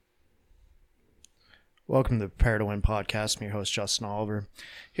Welcome to the Prepare to Win podcast. I'm your host, Justin Oliver.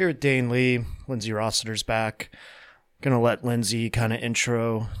 Here with Dane Lee. Lindsay Rossiter's back. Going to let Lindsay kind of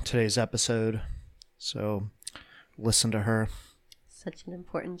intro today's episode. So listen to her. Such an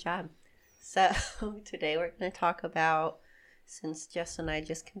important job. So today we're going to talk about, since Jess and I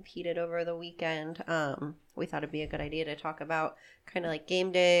just competed over the weekend, we thought it'd be a good idea to talk about kind of like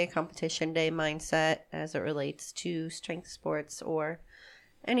game day, competition day mindset as it relates to strength sports or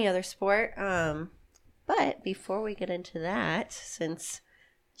any other sport. But before we get into that, since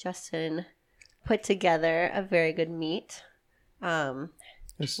Justin put together a very good meet, why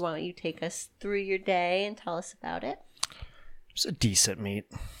don't you take us through your day and tell us about it? It's a decent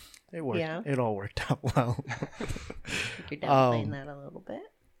meet. It worked. Yeah. It all worked out well. You're downplaying that a little bit.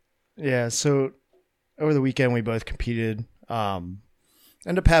 Yeah, so over the weekend we both competed. End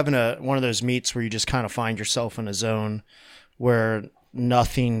up having one of those meets where you just kind of find yourself in a zone where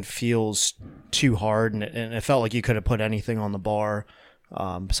nothing feels too hard, and it felt like you could have put anything on the bar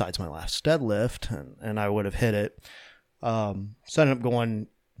besides my last deadlift, and I would have hit it. So I ended up going,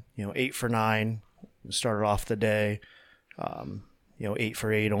 8 for 9. Started off the day, 8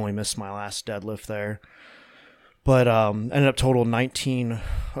 for 8. Only missed my last deadlift there, but ended up total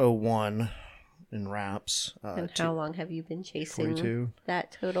 1901 in wraps. And how long have you been chasing 42.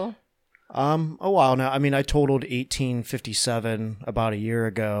 That total? A while now. I mean, I totaled 1857 about a year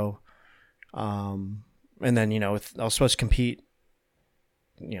ago. And then, I was supposed to compete,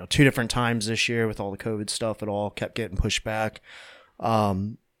 2 different times this year with all the COVID stuff. It all kept getting pushed back.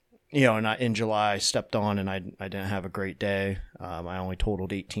 And in July I stepped on and I didn't have a great day. I only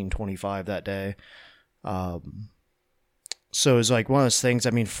totaled 1825 that day. So it was like one of those things,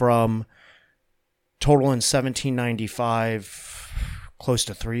 from totaling 1795 close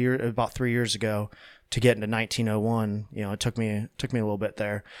to about 3 years ago to get into 1901, it took me a little bit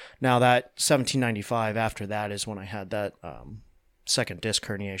there. Now that 1795 after that is when I had that second disc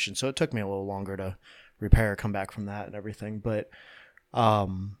herniation, so it took me a little longer to repair, come back from that and everything. But so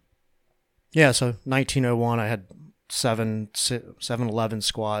 1901 I had 711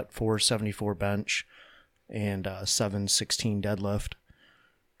 squat, 474 bench, and 716 deadlift.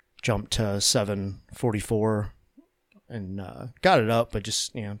 Jumped to 744 and got it up, but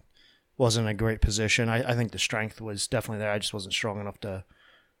just, wasn't in a great position. I think the strength was definitely there. I just wasn't strong enough to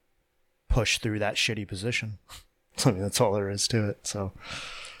push through that shitty position. That's all there is to it. So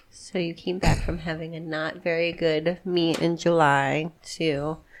you came back from having a not very good meet in July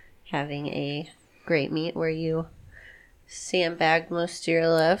to having a great meet where you sandbagged most of your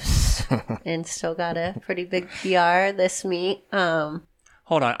lifts and still got a pretty big PR this meet.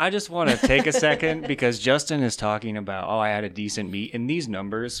 Hold on, I just want to take a second because Justin is talking about, I had a decent meet, and these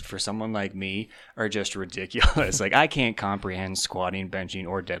numbers for someone like me are just ridiculous. Like, I can't comprehend squatting, benching,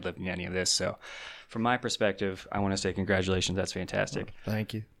 or deadlifting any of this. So, from my perspective, I want to say congratulations. That's fantastic.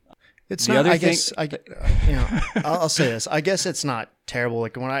 Thank you. It's the not, other I thing, guess, I'll say this. I guess it's not terrible.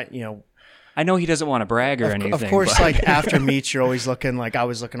 Like when I know he doesn't want to brag or anything. Of course, but like after meets, you're always looking, like I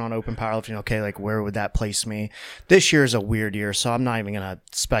was looking on Open Powerlifting, okay, like where would that place me? This year is a weird year, so I'm not even going to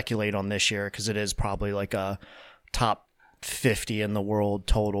speculate on this year because it is probably like a top 50 in the world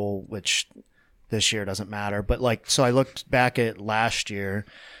total, which this year doesn't matter. But so I looked back at last year,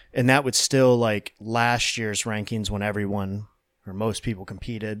 and that would still, like last year's rankings when everyone or most people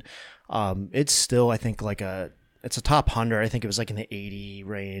competed, it's still, I think, it's a top 100. I think it was like in the 80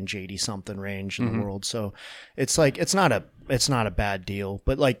 range, 80 something range in the world. So it's like, it's not a bad deal,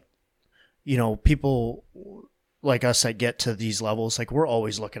 but people like us that get to these levels, like we're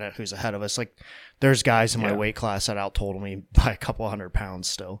always looking at who's ahead of us. Like there's guys in my weight class that out total me by a couple 100 pounds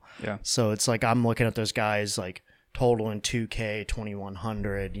still. Yeah. So it's like, I'm looking at those guys like totaling 2K,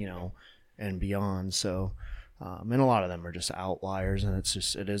 2100, and beyond. So, and a lot of them are just outliers, and it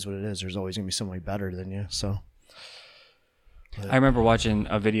is what it is. There's always gonna be somebody better than you. So. I remember watching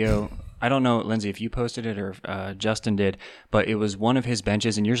a video. I don't know, Lindsay, if you posted it or Justin did, but it was one of his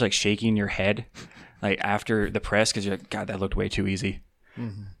benches, and you're just like shaking your head like after the press because you're like, God, that looked way too easy.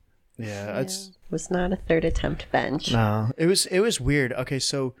 Mm-hmm. Yeah, it was not a third attempt bench. No, it was weird. Okay,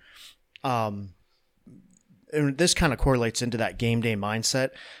 so and this kind of correlates into that game day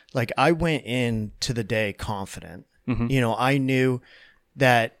mindset. Like I went into the day confident. Mm-hmm. I knew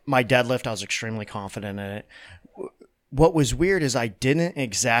that my deadlift, I was extremely confident in it. What was weird is I didn't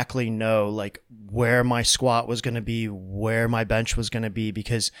exactly know like where my squat was going to be, where my bench was going to be,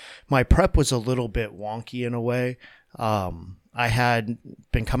 because my prep was a little bit wonky in a way. I had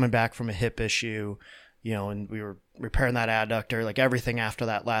been coming back from a hip issue, and we were repairing that adductor, like everything after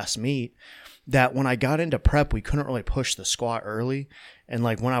that last meet, that when I got into prep, we couldn't really push the squat early. And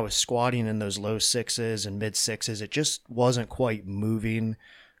like when I was squatting in those low sixes and mid sixes, it just wasn't quite moving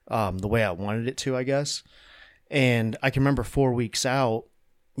the way I wanted it to, I guess. And I can remember 4 weeks out,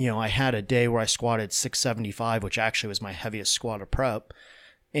 I had a day where I squatted 675, which actually was my heaviest squat of prep.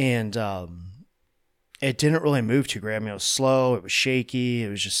 And it didn't really move too great. I mean, it was slow. It was shaky. It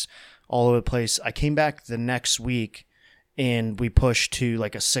was just all over the place. I came back the next week and we pushed to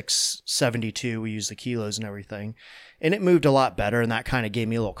like a 672. We used the kilos and everything. And it moved a lot better. And that kind of gave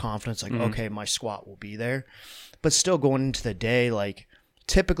me a little confidence. Like, okay, my squat will be there. But still going into the day, like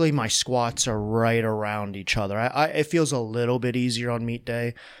typically my squats are right around each other. It feels a little bit easier on meet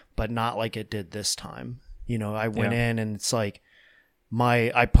day, but not like it did this time. I went in and it's like,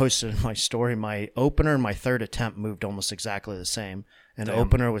 I posted in my story, my opener and my third attempt moved almost exactly the same. And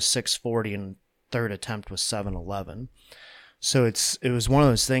opener was 640 and third attempt was 711. So it was one of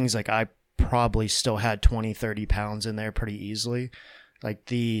those things, like I probably still had 20, 30 pounds in there pretty easily. Like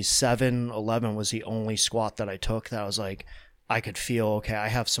the 711 was the only squat that I took that I was like, I could feel, okay, I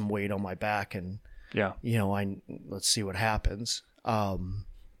have some weight on my back and, let's see what happens. And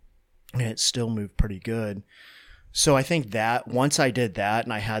it still moved pretty good. So I think that once I did that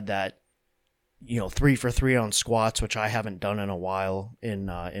and I had that, 3 for 3 on squats, which I haven't done in a while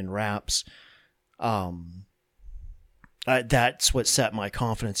in wraps, that's what set my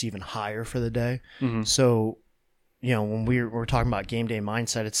confidence even higher for the day. Mm-hmm. So, when we were talking about game day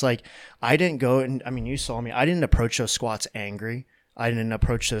mindset, it's like I didn't go and, I mean, you saw me, I didn't approach those squats angry. I didn't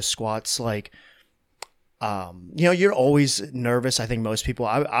approach those squats like, you're always nervous. I think most people,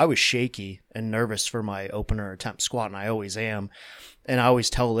 I was shaky and nervous for my opener attempt squat, and I always am. And I always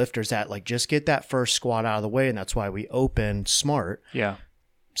tell lifters that, like, just get that first squat out of the way. And that's why we open smart. Yeah.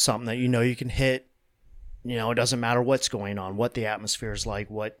 Something that, you can hit, it doesn't matter what's going on, what the atmosphere is like,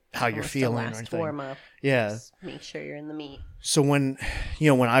 how you're feeling. The last warm up. Yeah. Just make sure you're in the meet. So when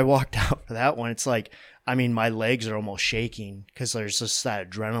I walked out for that one, it's like, I mean, my legs are almost shaking because there's just that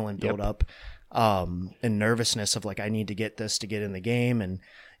adrenaline buildup. And nervousness of like, I need to get this to get in the game. And,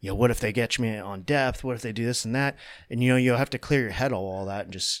 what if they get me on depth? What if they do this and that? And, you'll have to clear your head of all that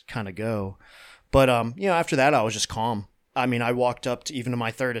and just kind of go. But, after that, I was just calm. I mean, I walked up to even to my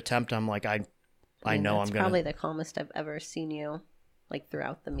third attempt. I'm like, I know I'm going to. That's probably the calmest I've ever seen you, like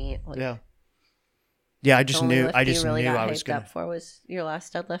throughout the meet. Like, yeah. Yeah. I just knew I was going to. For was your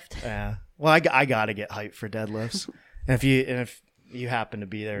last deadlift. Yeah. Well, I got to get hyped for deadlifts. and if you happen to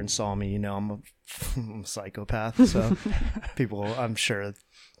be there and saw me, I'm a psychopath. So people, I'm sure.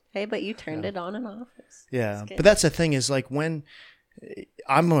 Hey, but you turned it on and off. Yeah. But that's the thing is like when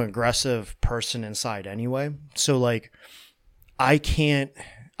I'm an aggressive person inside anyway. So like I can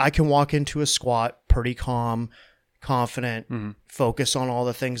walk into a squat pretty calm, confident, focus on all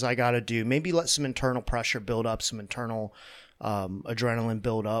the things I got to do. Maybe let some internal pressure build up, some internal adrenaline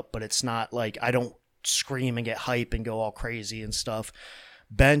build up, but it's not like I don't scream and get hype and go all crazy and stuff.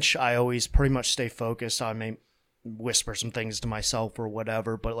 Bench, I always pretty much stay focused. I may whisper some things to myself or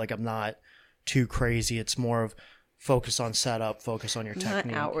whatever, but like I'm not too crazy. It's more of focus on setup, focus on your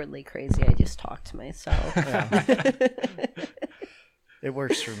technique. Not outwardly crazy. I just talk to myself. It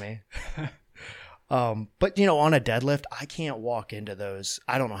works for me. But on a deadlift, I can't walk into those.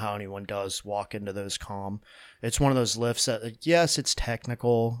 I don't know how anyone does walk into those calm. It's one of those lifts that, like, yes, it's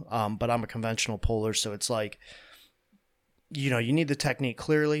technical, but I'm a conventional puller, so it's like, you need the technique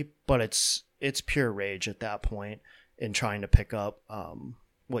clearly, but it's pure rage at that point in trying to pick up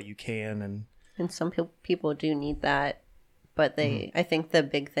what you can. And some people do need that, but I think the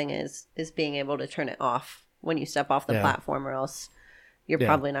big thing is being able to turn it off when you step off the platform, or else you're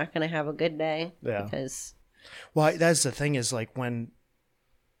probably not going to have a good day. Yeah. Because, well, that's the thing is like when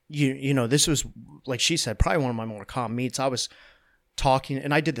this was, like she said, probably one of my more calm meets. I was talking,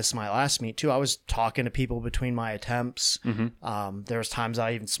 and I did this in my last meet too. I was talking to people between my attempts. There was times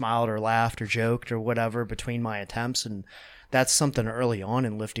I even smiled or laughed or joked or whatever between my attempts, and that's something early on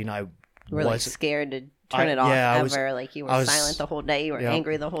in lifting I were like scared to turn it off ever. Like you were silent the whole day. You were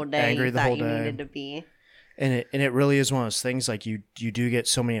angry the whole day. You thought you needed to be. And it really is one of those things, like you do get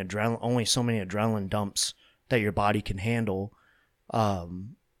so many adrenaline dumps that your body can handle.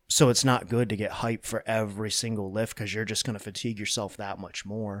 So it's not good to get hyped for every single lift, because you're just going to fatigue yourself that much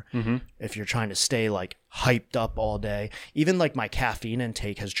more if you're trying to stay like hyped up all day. Even like my caffeine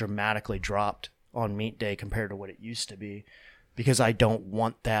intake has dramatically dropped on meet day compared to what it used to be, because I don't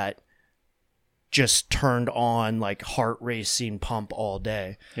want that just turned on like heart racing pump all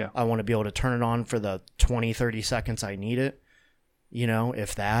day. Yeah. I want to be able to turn it on for the 20, 30 seconds I need it,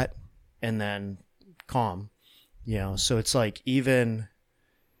 if that, and then calm, so it's like even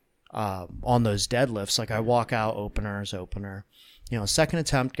on those deadlifts, like I walk out, opener, second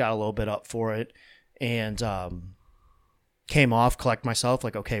attempt, got a little bit up for it, and came off, collect myself,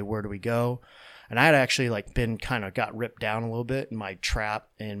 like, okay, where do we go? And I had actually like been kind of got ripped down a little bit in my trap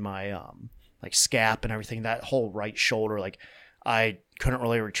and my like scap and everything. That whole right shoulder, like I couldn't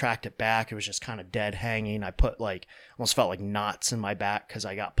really retract it back. It was just kind of dead hanging. I put like almost felt like knots in my back because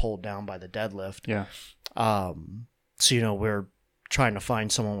I got pulled down by the deadlift. Yeah. So we're trying to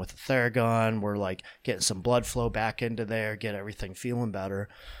find someone with a Theragun. We're like getting some blood flow back into there, get everything feeling better.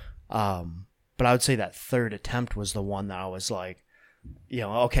 But I would say that third attempt was the one that I was like,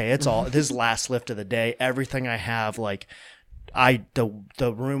 okay, it's all this last lift of the day. Everything I have, like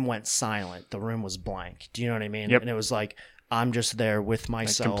the room went silent. The room was blank. Do you know what I mean? Yep. And it was like, I'm just there with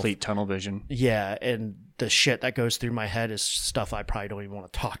myself. Like complete tunnel vision. Yeah. And the shit that goes through my head is stuff I probably don't even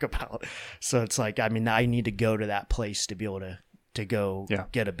want to talk about. So it's like, I mean, I need to go to that place to be able to go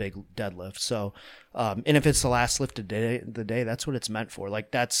get a big deadlift. So, and if it's the last lift of the day, that's what it's meant for.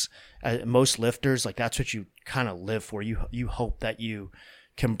 Like that's most lifters, like that's what you kind of live for. You hope that you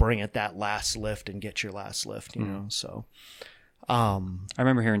can bring it that last lift and get your last lift, So, I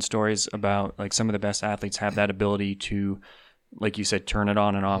remember hearing stories about like some of the best athletes have that ability to, like you said, turn it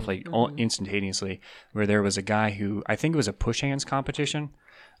on and off like instantaneously, where there was a guy who, I think it was a push hands competition.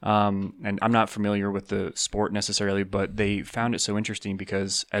 And I'm not familiar with the sport necessarily, but they found it so interesting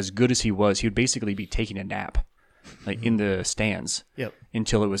because as good as he was, he would basically be taking a nap like in the stands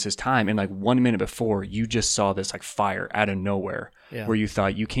until it was his time. And like 1 minute before, you just saw this like fire out of nowhere where you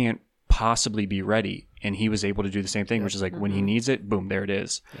thought you can't possibly be ready. And he was able to do the same thing, which is like when he needs it, boom, there it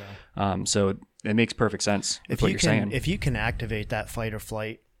is. Yeah. So it makes perfect sense with what you're saying. If you can activate that fight or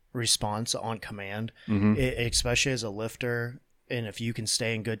flight response on command, especially as a lifter, and if you can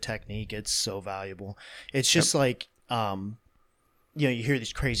stay in good technique, it's so valuable. It's just like, you hear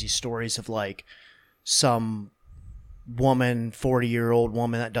these crazy stories of like some woman, 40-year-old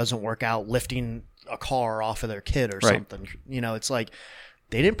woman that doesn't work out lifting a car off of their kid or something. It's like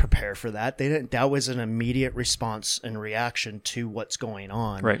they didn't prepare for that. That was an immediate response and reaction to what's going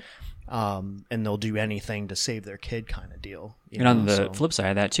on. Right. And they'll do anything to save their kid kind of deal. And on the flip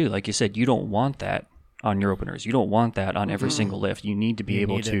side of that too, like you said, you don't want that on your openers. You don't want that on every single lift. You need to be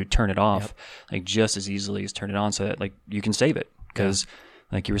able to turn it off like just as easily as turn it on so that like you can save it. Because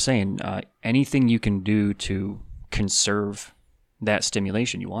like you were saying, anything you can do to conserve that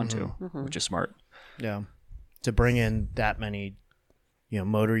stimulation you want to, which is smart. Yeah. To bring in that many,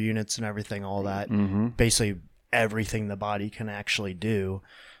 motor units and everything, all that, basically everything the body can actually do,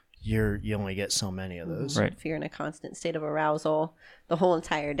 you only get so many of those. Right. If you're in a constant state of arousal the whole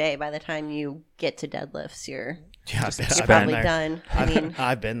entire day, by the time you get to deadlifts, you're probably done.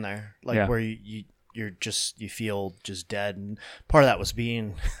 I've been there, like where you feel just dead, and part of that was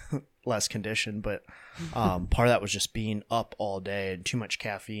being less conditioned, but part of that was just being up all day and too much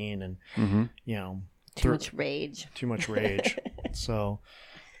caffeine and too much rage. So,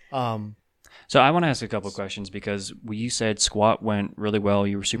 So I want to ask a couple of questions because you said squat went really well.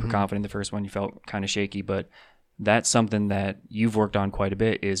 You were super confident the first one. You felt kind of shaky, but that's something that you've worked on quite a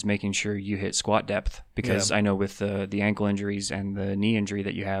bit is making sure you hit squat depth because I know with the ankle injuries and the knee injury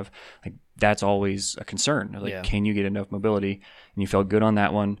that you have, like that's always a concern. Like, can you get enough mobility? And you felt good on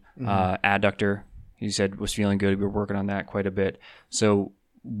that one. Adductor, you said was feeling good. We were working on that quite a bit. So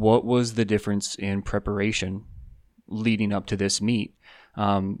what was the difference in preparation leading up to this meet?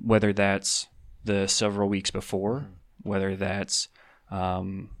 Whether that's the several weeks before, whether that's,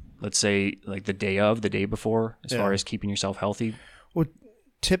 let's say like the day before, as far as keeping yourself healthy? Well,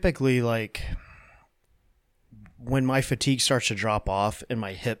 typically like when my fatigue starts to drop off and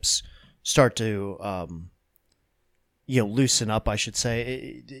my hips start to, loosen up, I should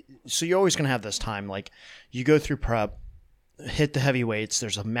say. So you're always going to have this time, like you go through prep, hit the heavy weights.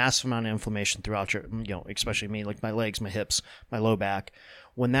 There's a massive amount of inflammation throughout your, especially me, like my legs, my hips, my low back.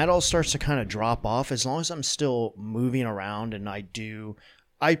 When that all starts to kind of drop off, as long as I'm still moving around and I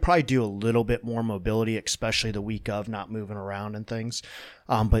probably do a little bit more mobility, especially the week of not moving around and things.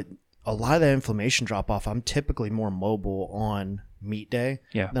 But a lot of that inflammation drop off, I'm typically more mobile on meet day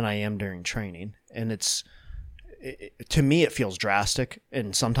than I am during training. And to me, it feels drastic.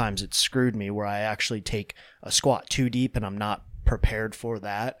 And sometimes it's screwed me where I actually take a squat too deep and I'm not prepared for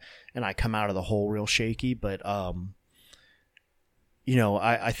that. And I come out of the hole real shaky. But,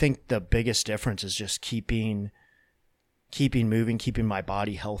 I think the biggest difference is just keeping moving, keeping my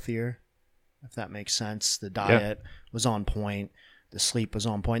body healthier, if that makes sense. The diet was on point. The sleep was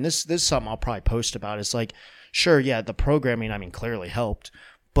on point. This is something I'll probably post about. It's like, sure, the programming, clearly helped,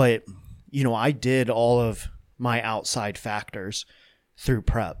 but I did all of my outside factors through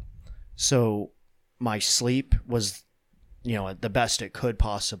prep. So my sleep was, the best it could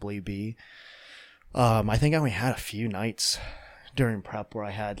possibly be. I think I only had a few nights during prep where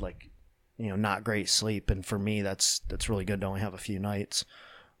I had not great sleep. And for me, that's really good to only have a few nights.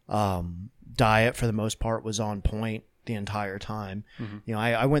 Diet for the most part was on point the entire time. Mm-hmm.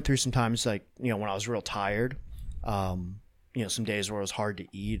 I went through some times when I was real tired, some days where it was hard to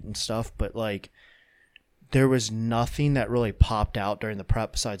eat and stuff, but there was nothing that really popped out during the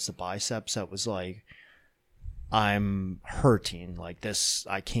prep besides the biceps that was I'm hurting this.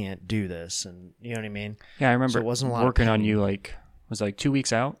 I can't do this. And you know what I mean? Yeah. I remember so it wasn't a lot working of on you, was 2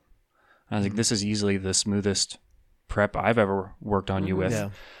 weeks out. I was this is easily the smoothest prep I've ever worked on you with. Yeah.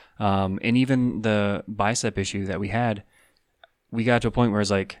 And even the bicep issue that we had, we got to a point where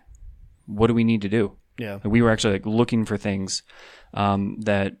it's what do we need to do? Yeah. We were actually looking for things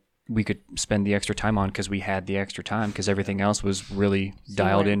that we could spend the extra time on because we had the extra time because everything else was really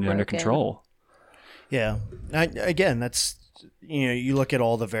dialed in and under control. Yeah. Again, that's, you look at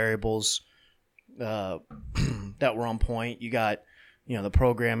all the variables that were on point. You got, the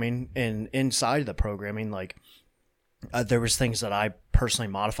programming, and inside of the programming, there was things that I personally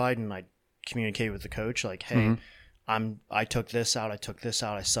modified, and I communicated with the coach, hey, mm-hmm. I took this out, I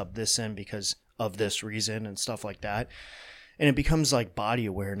subbed this in because of this reason and stuff like that. And it becomes body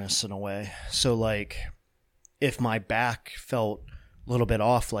awareness in a way. So if my back felt a little bit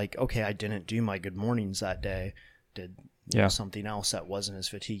off, okay, I didn't do my good mornings that day, did something else that wasn't as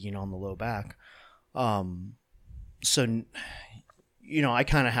fatiguing on the low back. So, I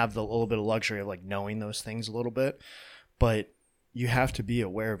kind of have the little bit of luxury of knowing those things a little bit, but you have to be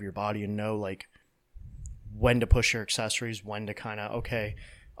aware of your body and know when to push your accessories, when to kind of, okay,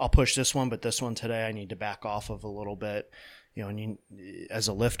 I'll push this one, but this one today I need to back off of a little bit, and as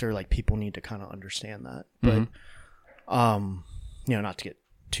a lifter, people need to kind of understand that. Mm-hmm. But, not to get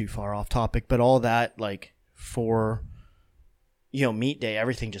too far off topic, but all that, for, meet day,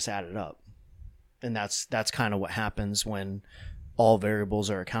 everything just added up. And that's kind of what happens when all variables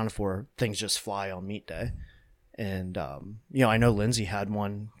are accounted for. Things just fly on meet day. And, I know Lindsay had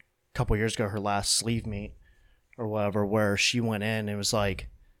one a couple years ago, her last sleeve meet or whatever, where she went in and it was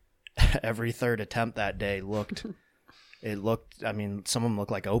every third attempt that day some of them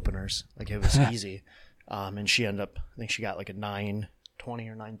looked like openers. It was easy. And she ended up, I think she got a 9:20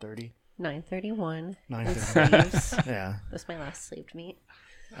 or 9:30. 9:31. 9:31. Yeah. That's my last sleeved meet.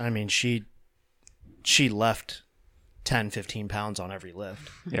 I mean, she left 10, 15 pounds on every lift.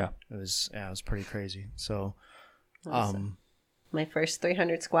 Yeah. It was pretty crazy. So, my first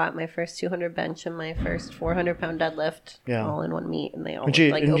 300 squat, my first 200 bench, and my first 400-pound deadlift, all in one meet, and they all looked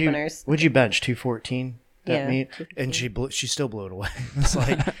like openers. Would you bench 214 that meet? 215. And she still blew it away. It's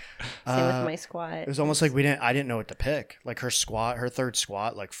same with my squat. It was almost I didn't know what to pick. Her third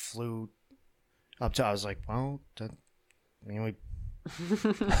squat flew up to. I was we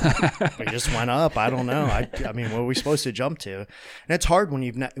just went up. I don't know. I mean, what are we supposed to jump to? And it's hard when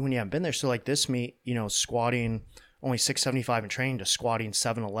you haven't been there. So this meet, squatting only 675 in training to squatting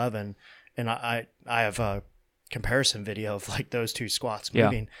 711, and I have a comparison video of those two squats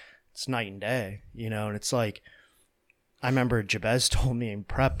moving. Yeah. It's night and day, and it's I remember Jabez told me in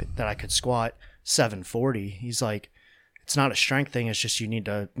prep that I could squat 740. He's it's not a strength thing. It's just you need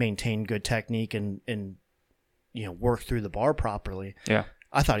to maintain good technique and work through the bar properly. Yeah.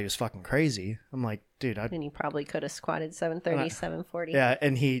 I thought he was fucking crazy. I'm dude. And you probably could have squatted 730, 740. Yeah,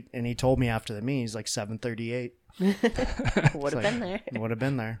 and he told me after the meet, he's 738. Would have been there. Would have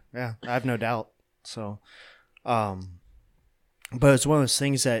been there. Yeah, I have no doubt. So, but it's one of those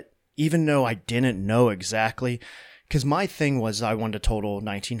things that even though I didn't know exactly, because my thing was I wanted to total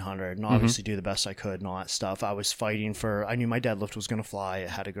 1900 and obviously do the best I could and all that stuff. I was fighting I knew my deadlift was going to fly. It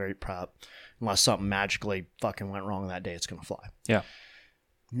had a great prep. Unless something magically fucking went wrong that day, it's going to fly. Yeah.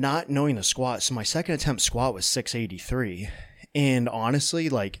 Not knowing the squat. So my second attempt squat was 683. And honestly,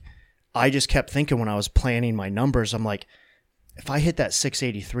 I just kept thinking when I was planning my numbers, I'm if I hit that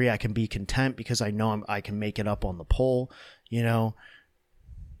 683, I can be content because I know I can make it up on the pole,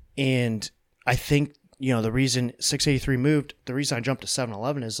 And I think, the reason 683 moved, the reason I jumped to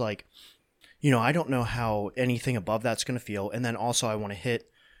 711 is I don't know how anything above that's going to feel. And then also I want to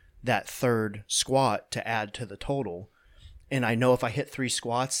hit that third squat to add to the total. And I know if I hit 3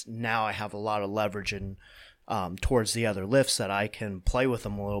 squats, now I have a lot of leverage and towards the other lifts that I can play with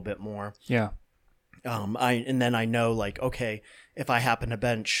them a little bit more. Yeah. And then I know okay, if I happen to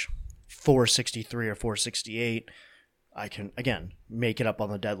bench 463 or 468, I can again make it up on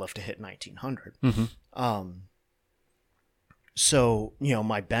the deadlift to hit 1900. Mm-hmm. So,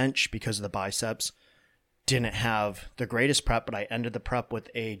 my bench, because of the biceps, didn't have the greatest prep, but I ended the prep with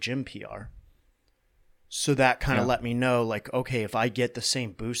a gym PR. So that kind of let me know, like, okay, if I get the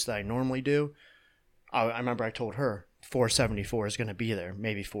same boost that I normally do, I remember I told her 474 is going to be there,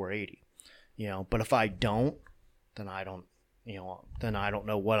 maybe 480, but if I don't, then I don't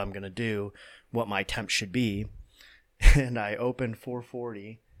know what I'm going to do, what my temp should be. And I opened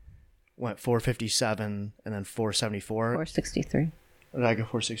 440, went 457, and then 474. 463. Did I go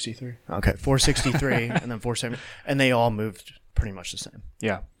 463? Okay, 463, and then 470, and they all moved pretty much the same.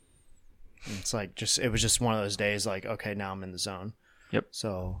 Yeah. And it's like it was just one of those days, like, okay, now I'm in the zone. Yep.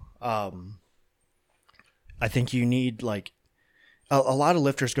 So, I think you need, like, a lot of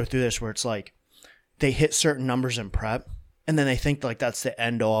lifters go through this where it's like they hit certain numbers in prep, and then they think like that's the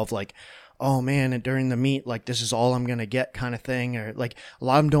end all of, like, oh man, and during the meet, like, this is all I'm going to get kind of thing. Or like a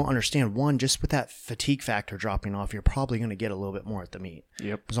lot of them don't understand, one, just with that fatigue factor dropping off, you're probably going to get a little bit more at the meet.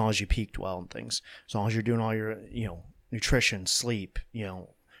 Yep. As long as you peaked well and things, as long as you're doing all your, nutrition, sleep, your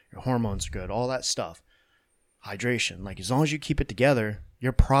hormones are good, all that stuff, hydration, like, as long as you keep it together,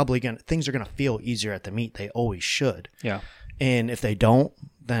 you're probably things are going to feel easier at the meet. They always should. Yeah. And if they don't,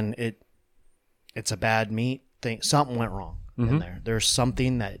 then it's a bad meet thing. Something went wrong in there. There's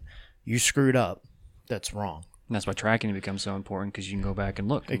something that you screwed up that's wrong. And that's why tracking becomes so important, because you can go back and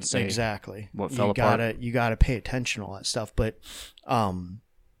look and say exactly what fell apart. You gotta pay attention to all that stuff. But a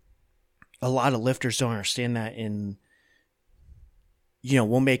lot of lifters don't understand that.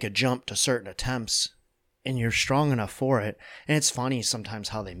 We'll make a jump to certain attempts, and you're strong enough for it. And it's funny sometimes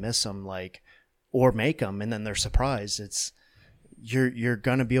how they miss them, like, or make them, and then they're surprised. It's you're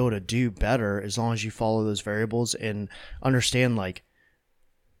gonna be able to do better as long as you follow those variables and understand, like,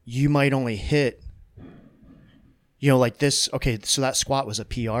 you might only hit, like this. Okay, so that squat was a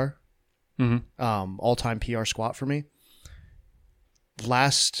PR, all-time PR squat for me.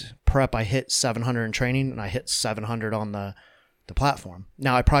 Last prep, I hit 700 in training, and I hit 700 on the platform.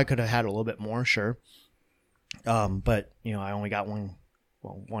 Now, I probably could have had a little bit more, sure. But, I only got one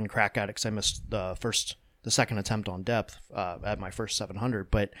crack at it because I missed the second attempt on depth at my first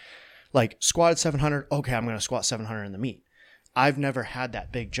 700. But, like, squatted 700, okay, I'm going to squat 700 in the meet. I've never had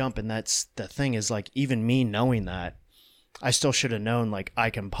that big jump, and that's the thing is, like, even me knowing that, I still should have known, like, I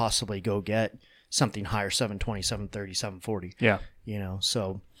can possibly go get something higher, 720, 730, 740. Yeah.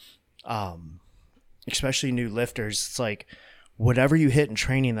 So especially new lifters, it's like whatever you hit in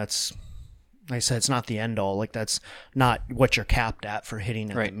training, that's, like I said, it's not the end all. Like, that's not what you're capped at for hitting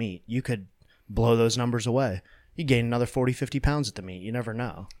at the meet. You could blow those numbers away. You gain another 40, 50 pounds at the meet. You never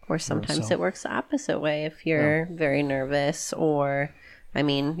know. Or sometimes it works the opposite way if you're very nervous, or,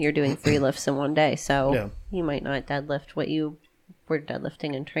 you're doing 3 lifts in one day. So you might not deadlift what you were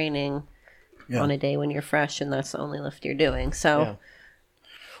deadlifting in training on a day when you're fresh, and that's the only lift you're doing. So,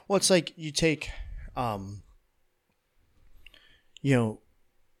 well, it's like you take,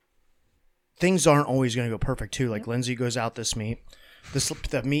 things aren't always going to go perfect too. Like Lindsay goes out the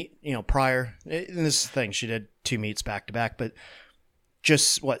meet, prior, and this thing, she did 2 meets back to back, but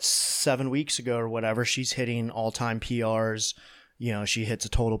just 7 weeks ago or whatever, she's hitting all-time PRs. She hits a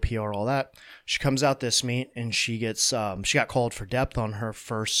total PR, all that. She comes out this meet and she gets, she got called for depth on her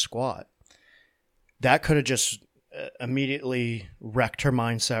first squat. That could have just immediately wrecked her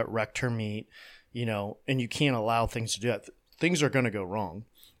mindset, wrecked her meet, and you can't allow things to do that. Things are going to go wrong.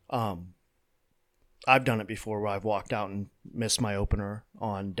 I've done it before where I've walked out and missed my opener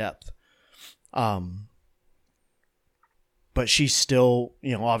on depth. But she still,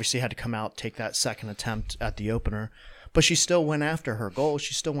 obviously had to come out, take that second attempt at the opener, but she still went after her goal.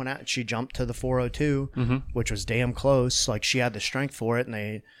 She still went at, she jumped to the 402, which was damn close. Like, she had the strength for it, and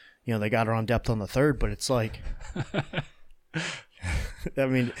they got her on depth on the third, but it's like,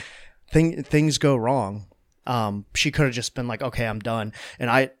 things go wrong. She could have just been like, okay, I'm done.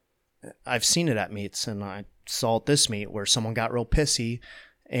 And I've seen it at meets, and I saw it this meet where someone got real pissy,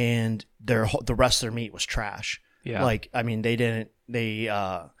 and the rest of their meet was trash. Yeah. Like, they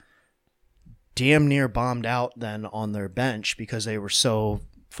damn near bombed out then on their bench because they were so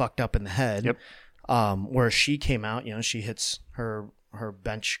fucked up in the head. Yep. Where she came out, she hits her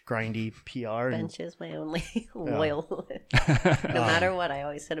bench grindy PR. Bench is my only loyal lift. No matter what, I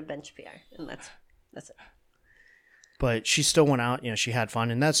always hit a bench PR, and that's it. But she still went out, she had fun.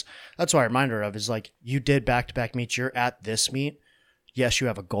 And that's what I remind her of is, like, you did back-to-back meets. You're at this meet. Yes, you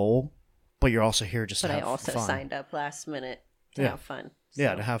have a goal, but you're also here just to have fun. But I also signed up last minute to have fun. So.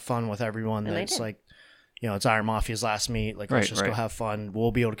 Yeah, to have fun with everyone. And that's like, it's Iron Mafia's last meet. Like, let's just go have fun.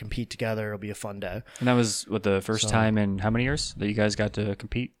 We'll be able to compete together. It'll be a fun day. And that was the first time in how many years that you guys got to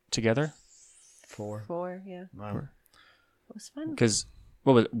compete together? 4. 4, yeah. It was fun. Because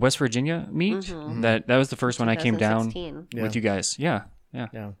what was it, West Virginia meet? Mhm. That was the first one I came down 2016. Yeah. with you guys. Yeah.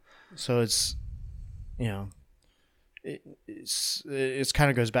 Yeah. So it's, you know, it's kind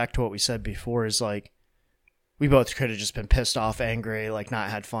of goes back to what we said before is like, we both could have just been pissed off, angry, like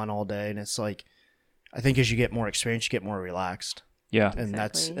not had fun all day. And it's like, I think as you get more experience, you get more relaxed. Yeah. And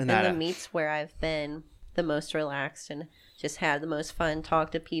Exactly. and the meets where I've been the most relaxed and just had the most fun,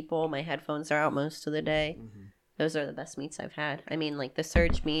 talk to people. My headphones are out most of the day. Mm-hmm. Those are the best meets I've had. I mean, like the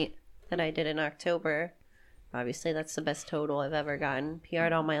Surge meet that I did in October, obviously that's the best total I've ever gotten.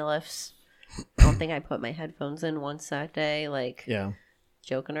 PR'd all my lifts. I don't think I put my headphones in once that day. Like, yeah.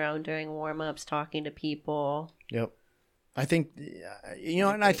 joking around during warm-ups, talking to people. Yep. I think, you know,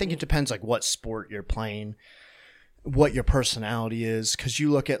 and I think it depends like what sport you're playing, what your personality is. Cause you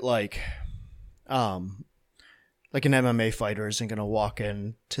look at like an MMA fighter isn't going to walk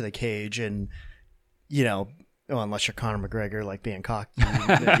into the cage and, you know, well, unless you're Conor McGregor, like being cocky,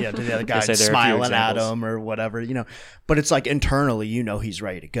 yeah, the other guy Yes, there are a few smiling at examples. him or whatever, you know. But it's like internally, you know, he's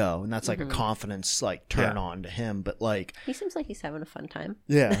ready to go, and that's like a confidence like turn on to him. But like, He seems like he's having a fun time.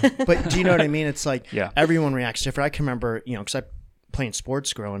 yeah, but do you know what I mean? It's like Yeah. everyone reacts different. I can remember, you know, because I playing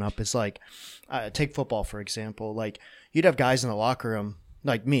sports growing up. It's like take football for example. Like you'd have guys in the locker room,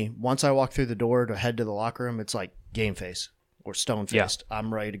 like me. Once I walk through the door to head to the locker room, it's like game face or stone faced. Yeah.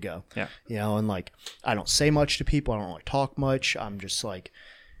 I'm ready to go. Yeah. You know, and like I don't say much to people. I don't really talk much. I'm just like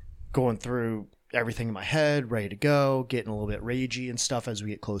going through everything in my head, ready to go, getting a little bit ragey and stuff as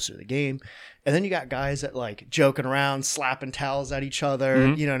we get closer to the game. And then you got guys that like joking around, slapping towels at each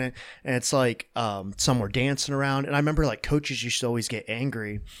other, you know, and it's like some were dancing around. And I remember like coaches used to always get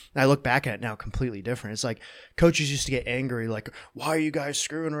angry. And I look back at it now completely different. It's like coaches used to get angry, like, why are you guys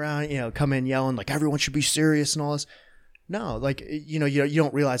screwing around? You know, come in yelling like everyone should be serious and all this. No, like, you know, you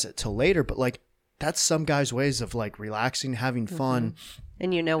don't realize it till later, but like that's some guys' ways of like relaxing, having fun.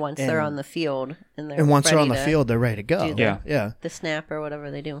 And you know, once they're on the field And once they're on the field, they're ready to go. Yeah. the snap or whatever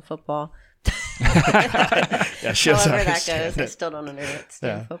they do in football. Yeah, she doesn't However that understand goes, I it. still don't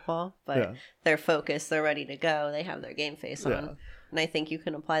understand football, but they're focused, they're ready to go, they have their game face on. Yeah. And I think you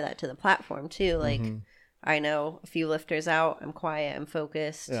can apply that to the platform too. Like, I know a few lifters out, I'm quiet, I'm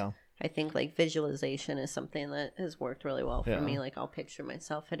focused. Yeah. I think like visualization is something that has worked really well for Yeah. me. Like I'll picture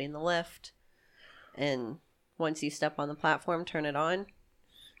myself hitting the lift, and once you step on the platform, turn it on.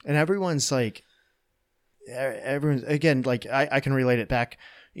 And everyone's like, everyone's again, like I can relate it back,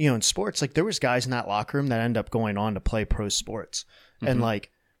 you know, in sports. Like there was guys in that locker room that end up going on to play pro sports, and like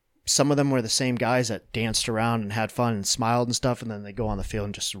some of them were the same guys that danced around and had fun and smiled and stuff, and then they go on the field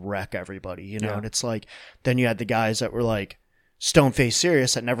and just wreck everybody, you know. Yeah. And it's like then you had the guys that were like stone faced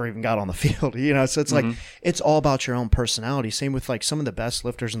serious that never even got on the field, you know. So it's like it's all about your own personality. Same with like some of the best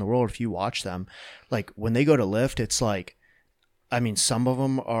lifters in the world. If you watch them, like when they go to lift, it's like, I mean, some of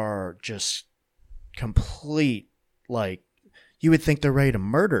them are just complete, like, you would think they're ready to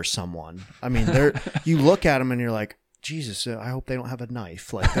murder someone. I mean, they're you look at them and you're like, Jesus, I hope they don't have a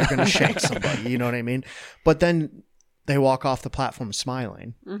knife. Like, they're going to shank somebody, you know what I mean? But then they walk off the platform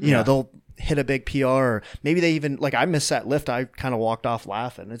smiling. You know, they'll hit a big PR, or maybe they even, like, I missed that lift. I kind of walked off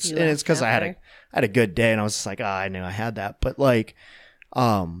laughing. It's because I had a good day, and I was just like, I knew I had that. But, like,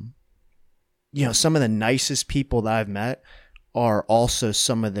 you know, some of the nicest people that I've met are also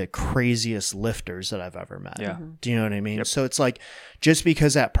some of the craziest lifters that I've ever met. Yeah. Do you know what I mean? Yep. So it's like, just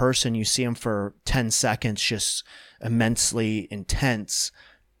because that person, you see them for 10 seconds, just immensely intense,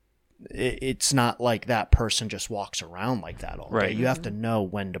 it's not like that person just walks around like that all day. Right. You have to know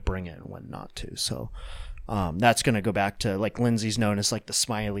when to bring it and when not to. So that's going to go back to, like, Lindsay's known as like the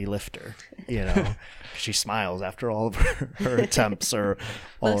smiley lifter, you know. She smiles after all of her attempts, or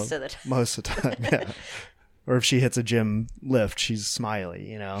Most of the time. Most of the time, yeah. Or if she hits a gym lift, she's smiley,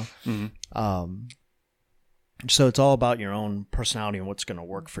 you know. So it's all about your own personality and what's going to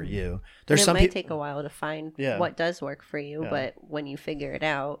work for you. There's And some it might people. take a while to find Yeah. what does work for you, Yeah. but when you figure it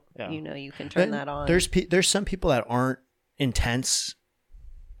out, Yeah. you know, you can turn that on. There's some people that aren't intense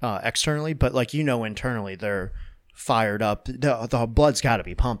externally, but, like, you know, internally they're fired up. The blood's got to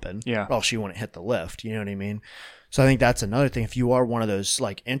be pumping. Yeah. Or else you wouldn't hit the lift. You know what I mean? So I think that's another thing. If you are one of those,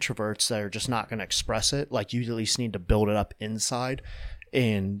 like, introverts that are just not going to express it, like, you at least need to build it up inside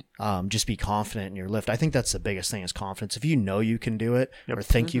and just be confident in your lift. I think that's the biggest thing, is confidence. If you know you can do it or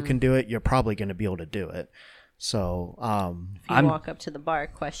think you can do it, you're probably going to be able to do it. So if you walk up to the bar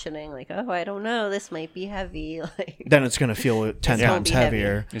questioning, like, oh, I don't know, this might be heavy. Like, then it's going to feel 10 It's gonna times be heavy.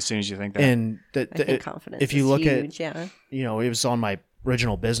 heavier. As soon as you think that. And I think confidence if you is look huge, at, you know, it was on my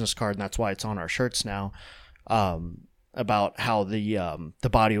original business card, and that's why it's on our shirts now. about how the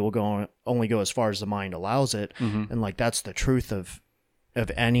body will only go as far as the mind allows it, and like that's the truth of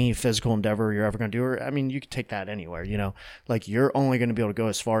any physical endeavor you're ever going to do. Or I mean, you could take that anywhere, you know, like you're only going to be able to go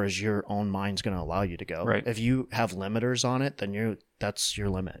as far as your own mind's going to allow you to go. Right. If you have limiters on it, then that's your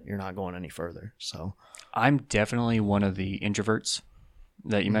limit. You're not going any further. So I'm definitely one of the introverts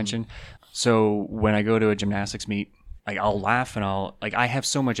that you mentioned. So when I go to a gymnastics meet, like I'll laugh and I have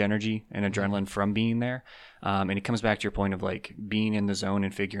so much energy and adrenaline from being there. And it comes back to your point of like being in the zone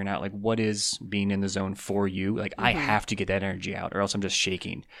and figuring out like what is being in the zone for you. Like I have to get that energy out or else I'm just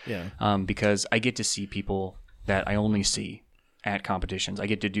shaking. yeah. Because I get to see people that I only see at competitions. I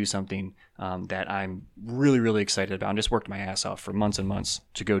get to do something that I'm really, really excited about. I just worked my ass off for months and months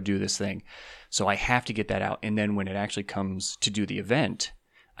to go do this thing. So I have to get that out. And then when it actually comes to do the event,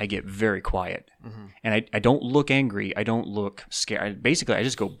 I get very quiet. And I don't look angry. I don't look scared. Basically, I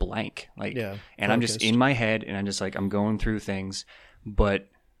just go blank. Like, Yeah, and I'm just focused. in my head and I'm just like, I'm going through things. But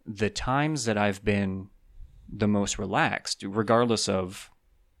the times that I've been the most relaxed, regardless of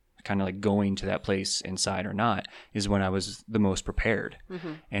kind of like going to that place inside or not, is when I was the most prepared.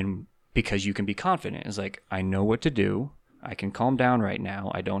 And because you can be confident, it's like, I know what to do. I can calm down right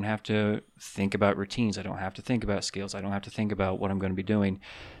now. I don't have to think about routines. I don't have to think about skills. I don't have to think about what I'm going to be doing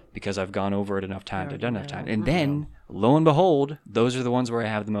because I've gone over it enough times. I've done enough time. And then, lo and behold, those are the ones where I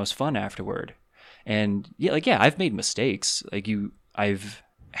have the most fun afterward. And yeah, I've made mistakes. I've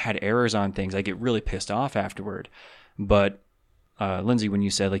had errors on things. I get really pissed off afterward. But Lindsay, when you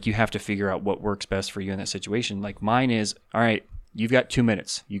said like you have to figure out what works best for you in that situation, like mine is, all right, you've got 2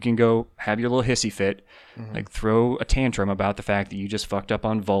 minutes. You can go have your little hissy fit, like throw a tantrum about the fact that you just fucked up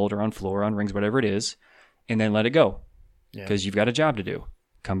on vault or on floor, on rings, whatever it is, and then let it go because you've got a job to do.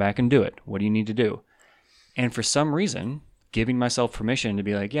 Come back and do it. What do you need to do? And for some reason, giving myself permission to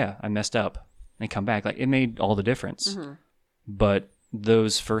be like, yeah, I messed up and come back, like it made all the difference. But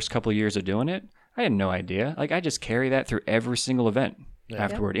those first couple of years of doing it, I had no idea. Like I just carry that through every single event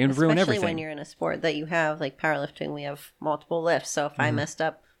afterward. It would ruin Especially everything. when you're in a sport that you have, like powerlifting, we have multiple lifts. So if I messed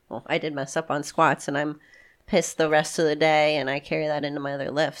up, well, I did mess up on squats and I'm pissed the rest of the day and I carry that into my other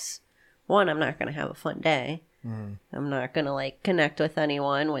lifts. One, I'm not going to have a fun day. I'm not going to like connect with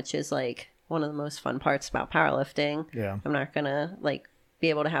anyone, which is like one of the most fun parts about powerlifting. Yeah. I'm not going to like be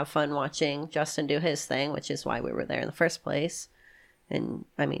able to have fun watching Justin do his thing, which is why we were there in the first place. And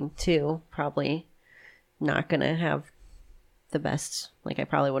I mean, two, probably not going to have the best, like I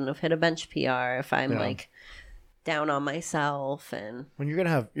probably wouldn't have hit a bench PR if I'm like down on myself. And When you're gonna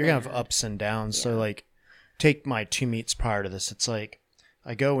have ups and downs. So like take my 2 meets prior to this. It's like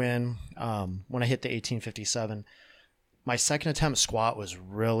I go in when I hit the 1857, my second attempt squat was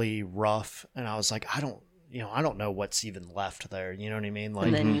really rough and I was like, I don't know what's even left there. You know what I mean? Like,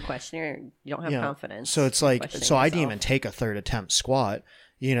 and then you question you don't have confidence. So it's like, questioning so I didn't yourself. even take a third attempt squat,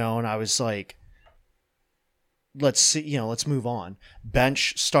 and I was like, let's see, let's move on.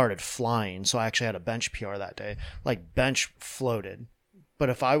 Bench started flying. So I actually had a bench PR that day. Like bench floated. But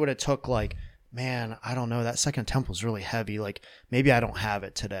if I would have took like, man, I don't know, that second attempt was really heavy. Like maybe I don't have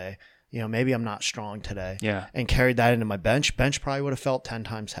it today. Maybe I'm not strong today. Yeah. And carried that into my bench. Bench probably would have felt 10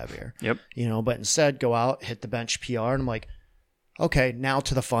 times heavier. Yep. But instead go out, hit the bench PR, and I'm like, okay, now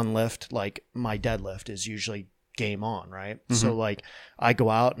to the fun lift. Like my deadlift is usually game on, right? So like I go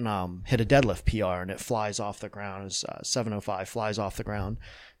out and hit a deadlift PR and it flies off the ground. It's 705 flies off the ground,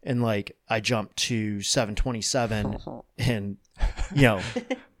 and like I jump to 727 and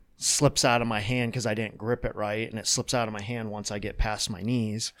slips out of my hand because I didn't grip it right, and it slips out of my hand once I get past my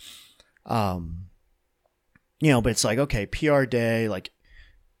knees. But it's like, okay, PR day, like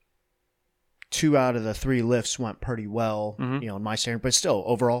 2 out of the 3 lifts went pretty well, in my standard, but still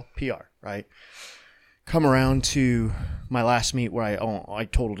overall PR, right? Come around to my last meet where I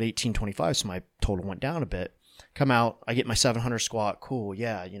totaled 1825, so my total went down a bit. Come out, I get my 700 squat, cool,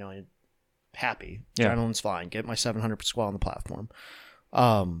 yeah, happy, adrenaline's fine. Get my 700 squat on the platform.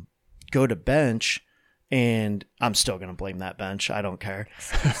 Go to bench, and I'm still gonna blame that bench. I don't care.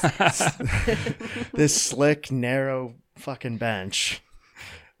 This slick, narrow fucking bench.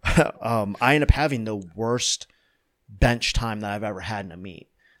 I end up having the worst bench time that I've ever had in a meet.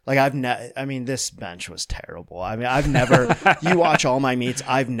 Like this bench was terrible. I mean, I've never, you watch all my meets,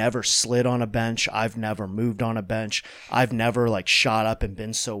 I've never slid on a bench. I've never moved on a bench. I've never like shot up and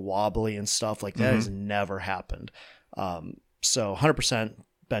been so wobbly and stuff like that has never happened. So 100%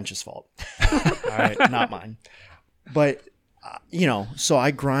 bench's fault. All right. Not mine. But, so I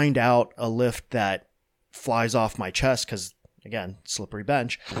grind out a lift that flies off my chest because again, slippery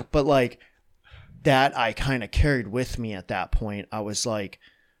bench, but like that I kind of carried with me at that point. I was like,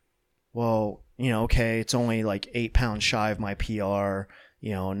 well, okay, it's only like 8 pounds shy of my PR,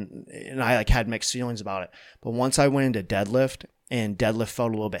 and I like had mixed feelings about it. But once I went into deadlift and deadlift felt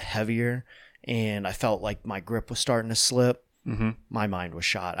a little bit heavier and I felt like my grip was starting to slip, my mind was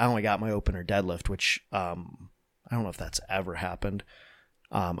shot. I only got my opener deadlift, which I don't know if that's ever happened.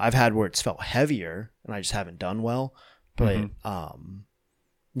 I've had where it's felt heavier and I just haven't done well. But,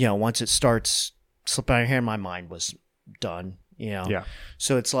 once it starts slipping out of your hand, my mind was done, Yeah.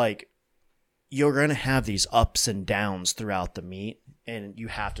 So it's like you're going to have these ups and downs throughout the meet, and you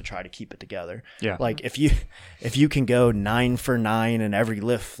have to try to keep it together. Yeah. Like if you can go 9 for 9 and every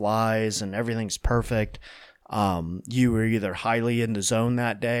lift flies and everything's perfect, you were either highly in the zone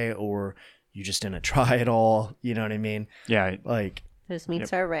that day or you just didn't try at all. You know what I mean? Yeah. Like Those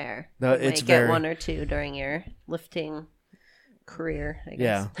meets are rare. No, You it's might get very- 1 or 2 during your lifting career, I guess.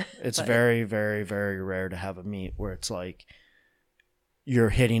 yeah, it's But- very, very, very rare to have a meet where it's like you're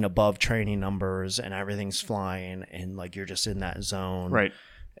hitting above training numbers and everything's flying and like you're just in that zone. Right.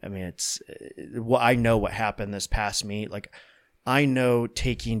 I mean, it's I know what happened this past meet. Like I know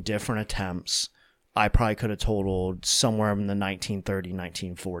taking different attempts, I probably could have totaled somewhere in the 1930,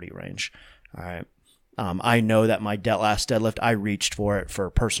 1940 range. All right. I know that my last deadlift, I reached for it for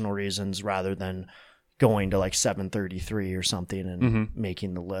personal reasons rather than going to like 733 or something and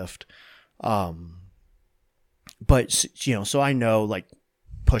making the lift. But so I know like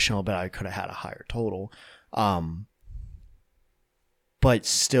pushing a little bit, I could have had a higher total. But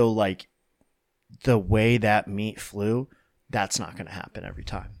still, like the way that meet flew, that's not going to happen every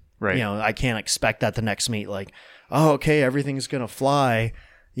time. Right. I can't expect that the next meet, like, oh, okay, everything's going to fly,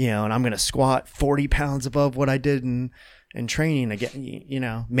 and I'm going to squat 40 pounds above what I did in training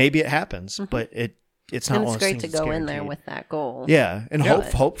again. Maybe it happens, but it's not And one it's of those great to things that's go in there guaranteed. with that goal. Yeah, and Yeah.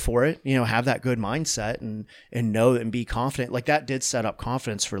 hope for it. Have that good mindset and know and be confident. Like that did set up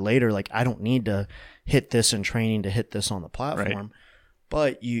confidence for later. Like I don't need to hit this in training to hit this on the platform,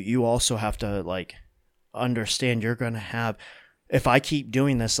 but you also have to like understand you're going to have. If I keep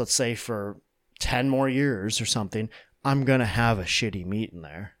doing this, let's say for 10 more years or something, I'm going to have a shitty meet in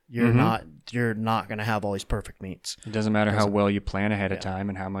there. You're not going to have all these perfect meets. It doesn't matter how well you plan ahead of time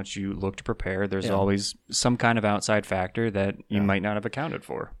and how much you look to prepare. There's Yeah. always some kind of outside factor that you might not have accounted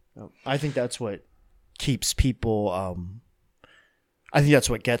for. I think that's what keeps people. I think that's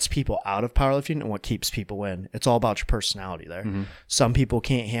what gets people out of powerlifting and what keeps people in. It's all about your personality there. Some people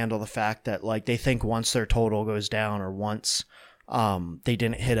can't handle the fact that like they think once their total goes down or once they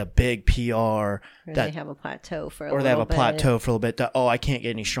didn't hit a big PR Or that they have a plateau for a or little they have a bit. plateau for a little bit that, I can't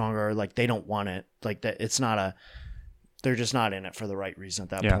get any stronger, or like they don't want it, like that. It's not they're just not in it for the right reason at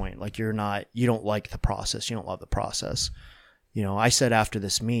that Yeah. point. Like you don't like the process, you don't love the process. I said after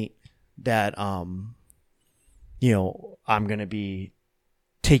this meet that I'm gonna be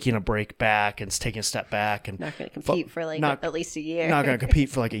taking a break back and taking a step back and Not going to compete for like not- at least a year. not going to compete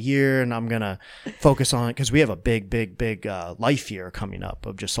for like a year, and I'm going to focus on it because we have a big life year coming up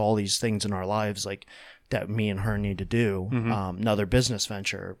of just all these things in our lives like that me and her need to do. Another business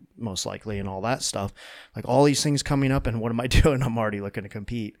venture most likely and all that stuff, like all these things coming up, and what am I doing? I'm already looking to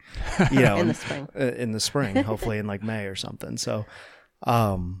compete In the spring. in the spring, hopefully in like May or something. So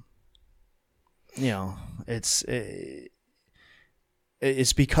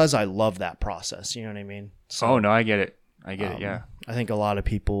it's because I love that process. You know what I mean? So, Oh no, I get it. Yeah. I think a lot of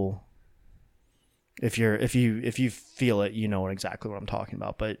people, if you feel it, you know exactly what I'm talking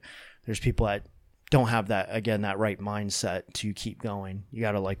about. But there's people that don't have that right mindset to keep going. You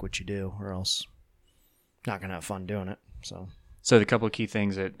got to like what you do, or else you're not gonna have fun doing it. So the couple of key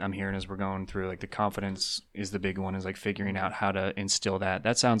things that I'm hearing as we're going through, like the confidence is the big one, is like figuring out how to instill that.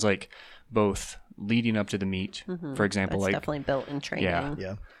 That sounds like both leading up to the meet, for example, That's like definitely built in training.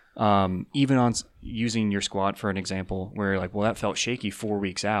 Yeah. even on using your squat for an example, where like, well, that felt shaky 4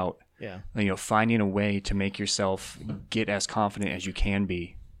 weeks out. Yeah. Finding a way to make yourself get as confident as you can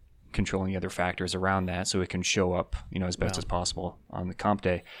be, controlling the other factors around that so it can show up, as best as possible on the comp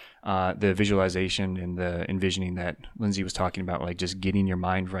day. The visualization and the envisioning that Lindsay was talking about, like just getting your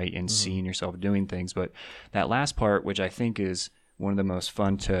mind right and seeing yourself doing things. But that last part, which I think is one of the most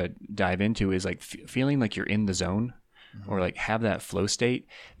fun to dive into, is like feeling like you're in the zone or like have that flow state,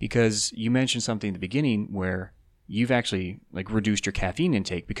 because you mentioned something at the beginning where you've actually like reduced your caffeine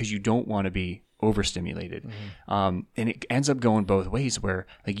intake because you don't want to be overstimulated. And it ends up going both ways, where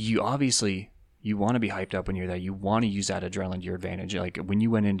like you want to be hyped up when you're there. You want to use that adrenaline to your advantage. Like when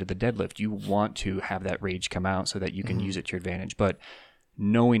you went into the deadlift, you want to have that rage come out so that you can use it to your advantage. But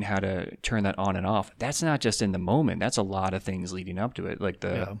knowing how to turn that on and off, that's not just in the moment. That's a lot of things leading up to it. Like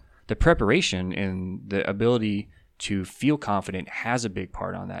the preparation and the ability to feel confident has a big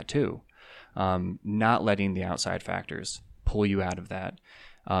part on that too. Not letting the outside factors pull you out of that.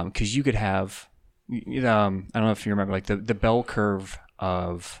 Because you could have, I don't know if you remember, like the bell curve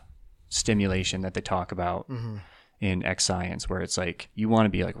of stimulation that they talk about in X Science, where it's like you want to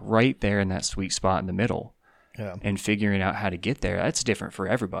be like right there in that sweet spot in the middle. Yeah. And figuring out how to get there, that's different for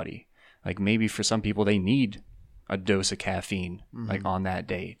everybody. Like maybe for some people, they need a dose of caffeine like on that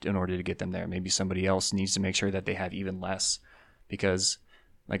day in order to get them there. Maybe somebody else needs to make sure that they have even less, because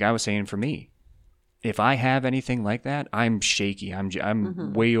like I was saying, for me, if I have anything like that, I'm shaky.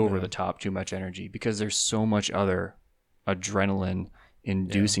 I'm way over the top, too much energy, because there's so much other adrenaline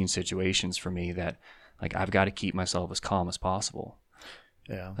inducing situations for me that like I've got to keep myself as calm as possible.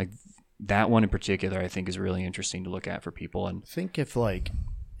 Yeah. Like that one in particular, I think is really interesting to look at for people. And I think if like,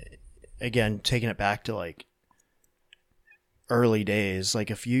 again, taking it back to like early days,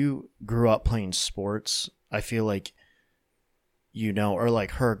 like if you grew up playing sports, I feel like, or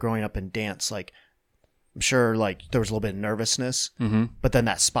like her growing up in dance, like I'm sure like there was a little bit of nervousness, but then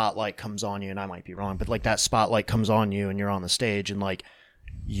that spotlight comes on you, and I might be wrong, but like that spotlight comes on you and you're on the stage and like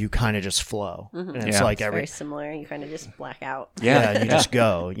you kind of just flow. And it's like It's very similar. You kind of just black out. Yeah, you just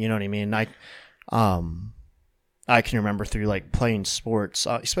go. You know what I mean? I can remember through like playing sports,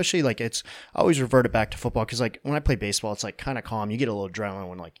 especially like I always reverted back to football, because like when I play baseball, it's like kind of calm. You get a little adrenaline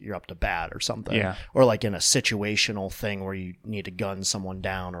when like you're up to bat or something, or like in a situational thing where you need to gun someone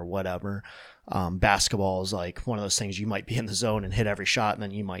down or whatever. Basketball is like one of those things you might be in the zone and hit every shot, and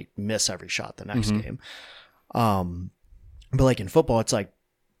then you might miss every shot the next game. But like in football, it's like,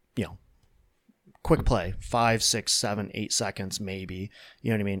 quick play, 5, 6, 7, 8 seconds, maybe, you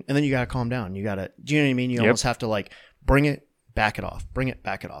know what I mean? And then you got to calm down. Do you know what I mean? You almost have to like bring it, back it off, bring it,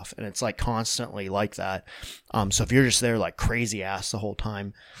 back it off. And it's like constantly like that. So if you're just there like crazy ass the whole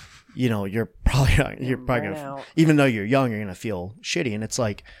time, you're probably going to, even though you're young, you're going to feel shitty. And it's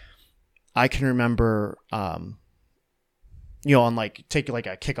like, I can remember, on like, take like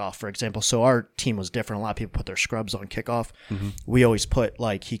a kickoff, for example. So our team was different. A lot of people put their scrubs on kickoff. We always put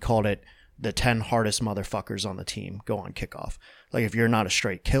like, he called it, the 10 hardest motherfuckers on the team go on kickoff. Like if you're not a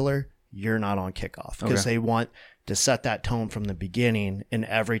straight killer, you're not on kickoff, because they want to set that tone from the beginning. And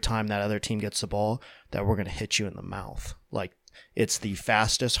every time that other team gets the ball, that we're going to hit you in the mouth. Like it's the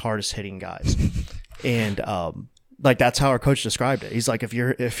fastest, hardest hitting guys. And, like that's how our coach described it. He's like, if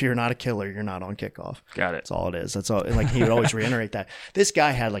you're not a killer, you're not on kickoff. Got it. That's all it is. That's all. And like he would always reiterate that. This guy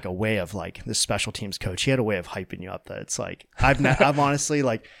had like a way of like, this special teams coach. He had a way of hyping you up that it's like I've honestly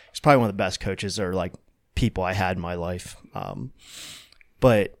like, he's probably one of the best coaches or like people I had in my life.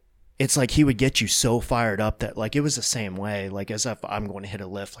 But it's like he would get you so fired up that like it was the same way. Like as if I'm going to hit a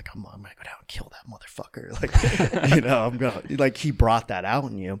lift, like I'm gonna go down and kill that motherfucker. Like I'm gonna like he brought that out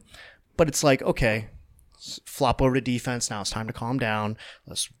in you. But it's like, okay, flop over to defense. Now it's time to calm down.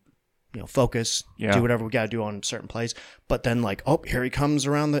 Let's, focus, do whatever we got to do on certain plays. But then like, oh, here he comes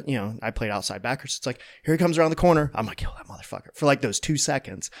around the, I played outside backers. It's like, here he comes around the corner. I'm going to kill that motherfucker for like those 2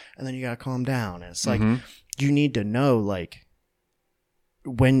 seconds. And then you got to calm down. And it's like, you need to know, like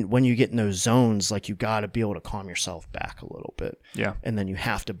when you get in those zones, like you got to be able to calm yourself back a little bit. Yeah. And then you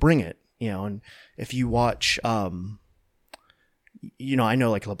have to bring it, and if you watch, I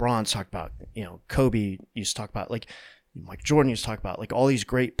know like LeBron's talked about, Kobe used to talk about, like Mike Jordan used to talk about, like all these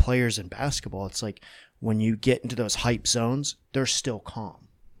great players in basketball. It's like when you get into those hype zones, they're still calm.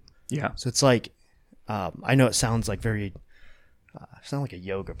 Yeah. So it's like, I know it sounds like very, I sound like a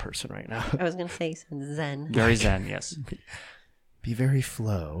yoga person right now. I was going to say some zen. Very zen, yes. Be very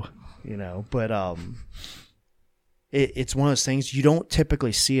flow, but it's one of those things you don't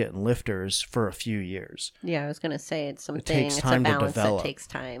typically see it in lifters for a few years. Yeah, I was going to say it's something, it's a balance that takes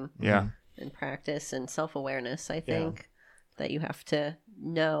time. Yeah. And practice and self-awareness, I think, that you have to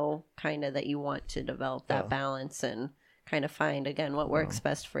know kind of that you want to develop that balance and kind of find, again, what works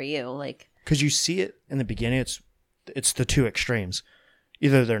best for you. Like, because you see it in the beginning, it's the two extremes.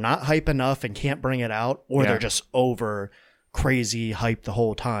 Either they're not hype enough and can't bring it out, or they're just over crazy hype the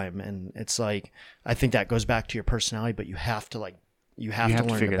whole time. And it's like, I think that goes back to your personality, but you have to like, you have to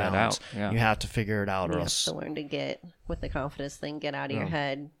learn to balance. You have to figure it out, or else you have to learn to get with the confidence thing, get out of your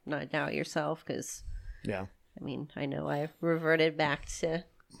head, not doubt yourself. Because I mean, I know I reverted back to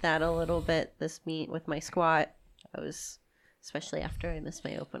that a little bit this meet with my squat. I was, especially after I missed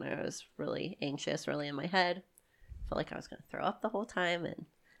my opener, I was really anxious, really in my head. Felt like I was going to throw up the whole time, and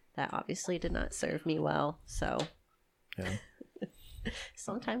that obviously did not serve me well. So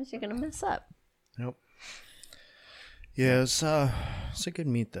sometimes you're going to mess up. Nope. Yeah, it's a good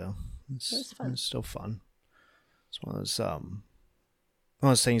meet though. It was fun. It's still fun. It's one of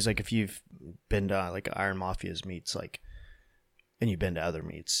those things, like if you've been to like Iron Mafia's meets, like, and you've been to other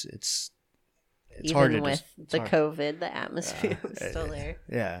meets, it's hard to Even with it's the hard- COVID, the atmosphere was still there.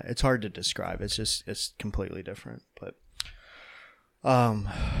 Yeah, it's hard to describe. It's completely different. But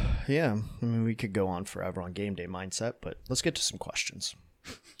yeah, I mean, we could go on forever on game day mindset, but let's get to some questions.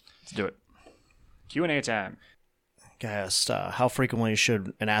 Let's do it. Q&A time. I asked, how frequently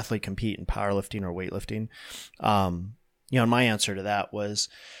should an athlete compete in powerlifting or weightlifting? And my answer to that was,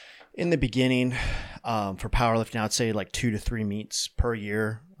 in the beginning, for powerlifting, I'd say like 2 to 3 meets per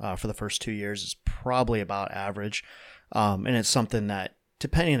year for the first 2 years is probably about average. And it's something that,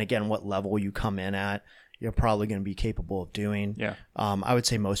 depending again what level you come in at, you're probably going to be capable of doing. Yeah. I would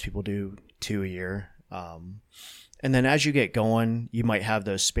say most people do 2 a year. And then as you get going, you might have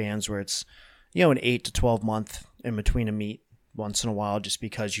those spans where it's, an 8 to 12 month in between a meet once in a while, just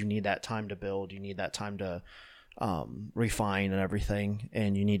because you need that time to build. You need that time to refine and everything,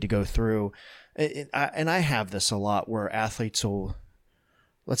 and you need to go through it. And I have this a lot where athletes will,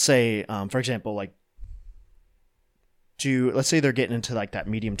 let's say, for example, let's say they're getting into like that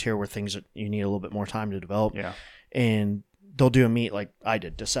medium tier where things you need a little bit more time to develop. Yeah. And they'll do a meet like I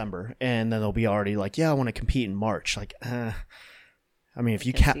did December, and then they'll be already like, yeah, I want to compete in March. Like, I mean, if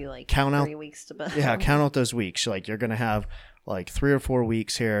you count out 3 weeks to build. count out those weeks, like you're gonna have like 3 or 4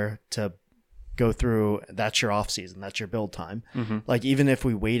 weeks here to go through. That's your off season. That's your build time. Mm-hmm. Like, even if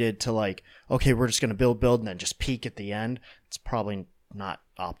we waited to like, okay, we're just going to build and then just peak at the end, it's probably not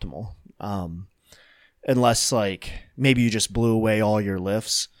optimal. Unless like maybe you just blew away all your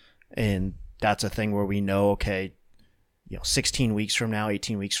lifts, and that's a thing where we know, okay, 16 weeks from now,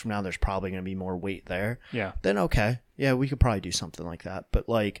 18 weeks from now, there's probably going to be more weight there. Yeah. Then okay. Yeah, we could probably do something like that. But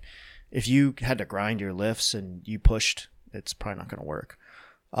like if you had to grind your lifts and you pushed, it's probably not going to work.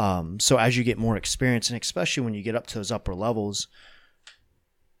 So as you get more experience, and especially when you get up to those upper levels,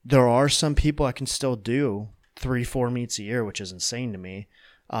 there are some people that can still do 3-4 meets a year, which is insane to me.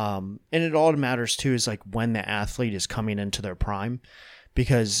 And it all matters too is like when the athlete is coming into their prime,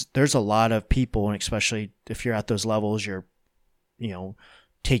 because there's a lot of people, and especially if you're at those levels, you're,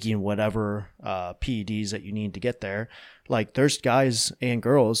 taking whatever PEDs that you need to get there. Like there's guys and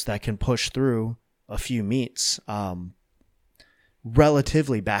girls that can push through a few meets,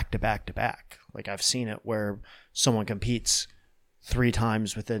 relatively back to back to back. Like I've seen it where someone competes 3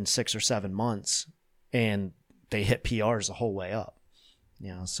 times within 6 or 7 months and they hit PRs the whole way up.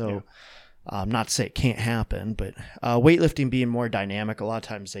 So not to say it can't happen, but weightlifting being more dynamic, a lot of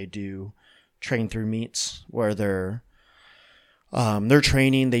times they do train through meets where they're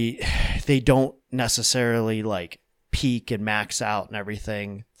training. They don't necessarily like peak and max out and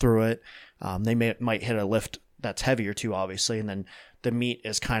everything through it. They might hit a lift that's heavier too, obviously, and then the meet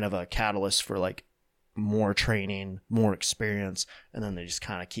is kind of a catalyst for like more training, more experience, and then they just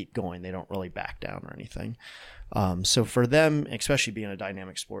kind of keep going. They don't really back down or anything. So for them, especially being a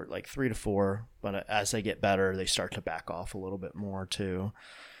dynamic sport, like 3 to 4, but as they get better, they start to back off a little bit more too.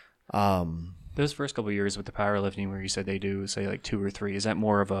 Those first couple of years with the powerlifting where you said they do say like 2 or 3, is that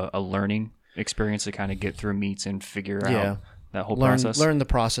more of a learning experience to kind of get through meets and figure out that whole process? Learn the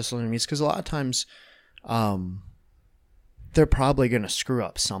process of meets, because a lot of times they're probably going to screw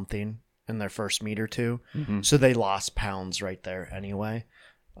up something in their first meet or two. Mm-hmm. So they lost pounds right there anyway.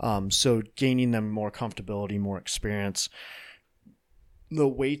 So gaining them more comfortability, more experience, the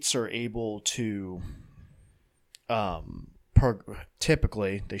weights are able to,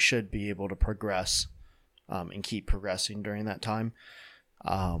 typically they should be able to progress and keep progressing during that time.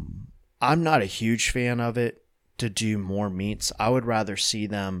 I'm not a huge fan of it to do more meets. I would rather see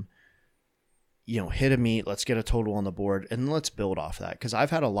them, hit a meet, let's get a total on the board, and let's build off that. Because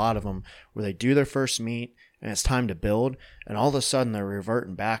I've had a lot of them where they do their first meet and it's time to build, and all of a sudden they're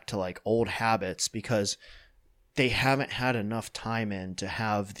reverting back to like old habits because they haven't had enough time in to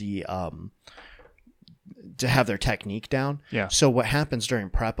have the to have their technique down. Yeah. So what happens during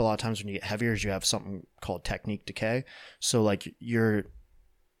prep a lot of times when you get heavier is you have something called technique decay. So like your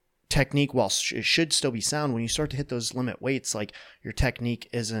technique, while it should still be sound, when you start to hit those limit weights, like your technique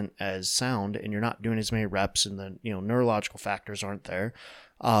isn't as sound and you're not doing as many reps, and the neurological factors aren't there.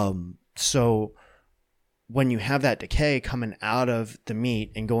 So when you have that decay coming out of the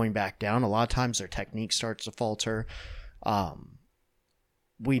meet and going back down, a lot of times their technique starts to falter.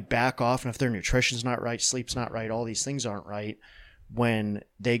 We back off, and if their nutrition's not right, sleep's not right, all these things aren't right, when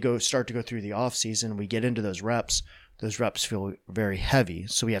they start to go through the off season, we get into those reps feel very heavy.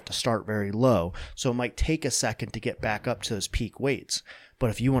 So we have to start very low. So it might take a second to get back up to those peak weights. But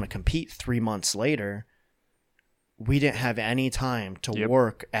if you want to compete 3 months later, we didn't have any time to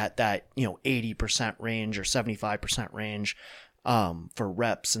work at that, 80% range or 75% range for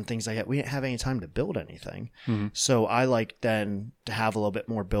reps and things like that. We didn't have any time to build anything. Mm-hmm. So I like then to have a little bit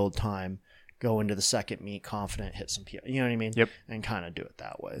more build time, go into the second meet confident, hit some you know what I mean? Yep. And kind of do it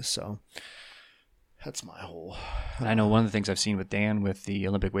that way. So that's my whole. And I know one of the things I've seen with Dan with the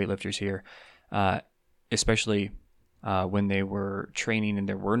Olympic weightlifters here, especially when they were training and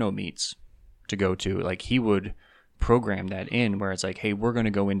there were no meets to go to, like he would program that in where it's like, hey, we're going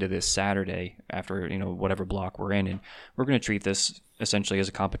to go into this Saturday after, whatever block we're in, and we're going to treat this essentially as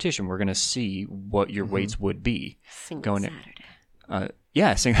a competition. We're going to see what your weights would be. Single Saturday.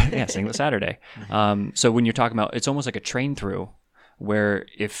 Single Saturday. So when you're talking about, it's almost like a train through where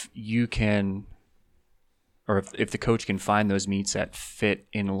if you can, or if the coach can find those meets that fit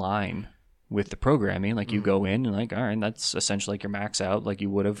in line with the programming, like you go in and like, all right, that's essentially like your max out like you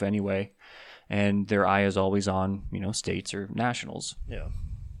would have anyway. And their eye is always on, states or nationals. Yeah.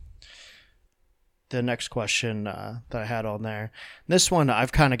 The next question that I had on there, this one,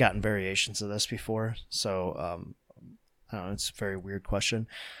 I've kind of gotten variations of this before. So, I don't know, it's a very weird question.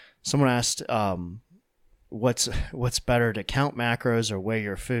 Someone asked, what's better, to count macros or weigh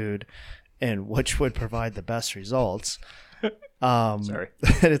your food, and which would provide the best results? Sorry.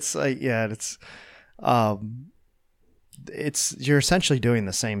 It's like, you're essentially doing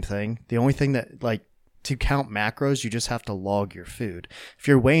the same thing. The only thing that, like, to count macros, you just have to log your food. If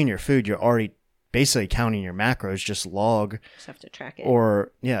you're weighing your food, you're already basically counting your macros. Just have to track it.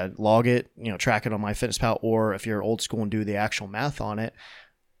 Or log it, track it on MyFitnessPal. Or if you're old school and do the actual math on it,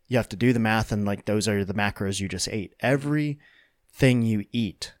 you have to do the math, and like those are the macros you just ate. Everything you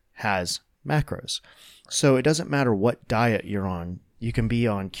eat has macros. So it doesn't matter what diet you're on. You can be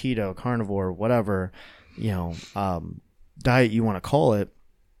on keto, carnivore, whatever, diet you want to call it,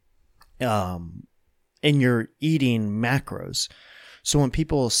 and you're eating macros. So when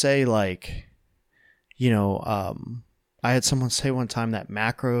people say like, I had someone say one time that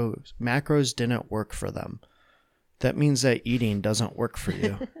macros didn't work for them. That means that eating doesn't work for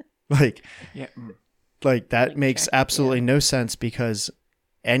you. Like that makes absolutely no sense, because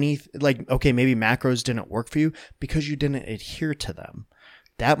okay, maybe macros didn't work for you because you didn't adhere to them.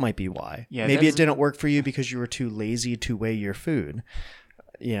 That might be why. Yeah, maybe it didn't work for you because you were too lazy to weigh your food.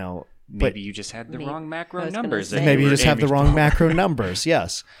 Maybe you just had the wrong macro numbers. Maybe you just have the wrong macro numbers.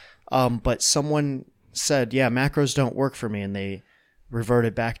 Yes. But someone said, yeah, macros don't work for me, and they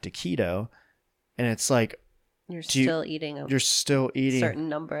reverted back to keto. And it's like, you're still eating a certain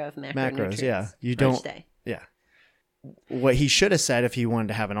number of macronutrients. Yeah. You don't. Day. Yeah. What he should have said if he wanted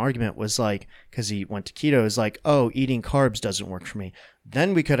to have an argument was like, because he went to keto, is like, oh, eating carbs doesn't work for me.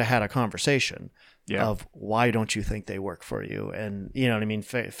 Then we could have had a conversation of why don't you think they work for you? And you know what I mean?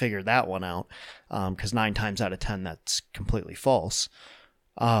 Figure that one out. Because 9 times out of 10, that's completely false.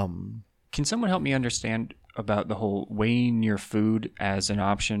 Can someone help me understand about the whole weighing your food as an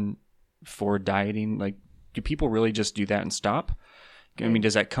option for dieting? Like, do people really just do that and stop? I mean,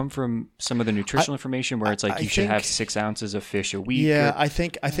 does that come from some of the nutritional information where it's like you should have 6 ounces of fish a week? Yeah, I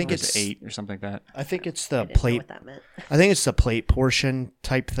think it's 8 or something like that. I think it's the plate. What that meant. I think it's the plate portion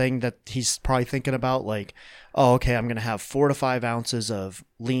type thing that he's probably thinking about. Like, oh, okay, I'm gonna have 4 to 5 ounces of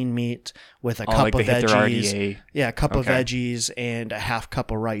lean meat with a cup of veggies. Yeah, a cup of veggies and a half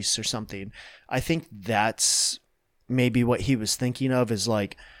cup of rice or something. I think that's maybe what he was thinking of, is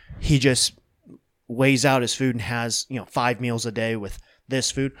like he just weighs out his food and has 5 meals a day with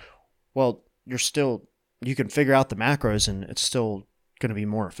this food. Well, you can figure out the macros, and it's still going to be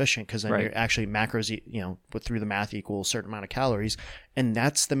more efficient, because then you're actually macros, through the math equal a certain amount of calories, and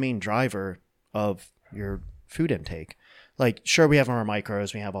that's the main driver of your food intake. Like, sure, we have our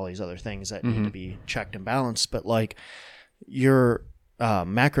micros, we have all these other things that need to be checked and balanced, but like your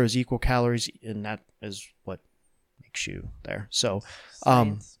macros equal calories, and that is what makes you there. So,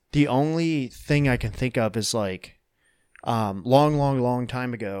 the only thing I can think of is like, long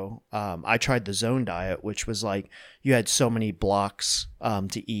time ago, I tried the zone diet, which was like you had so many blocks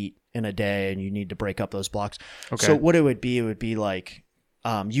to eat in a day, and you need to break up those blocks. Okay. So what it would be like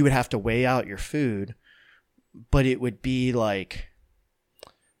you would have to weigh out your food, but it would be like,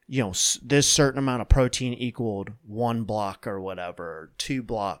 this certain amount of protein equaled 1 block or whatever, 2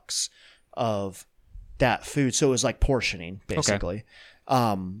 blocks of that food. So it was like portioning, basically. Okay.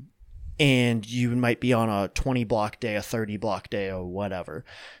 And you might be on a 20 block day, a 30 block day, or whatever.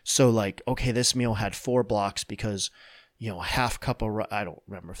 So like, okay, this meal had 4 blocks because, a half cup of, I don't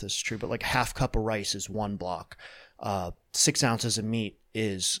remember if this is true, but like a half cup of rice is 1 block. 6 ounces of meat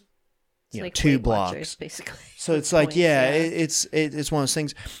is, like 2 blocks. Basically. So it's like, it's one of those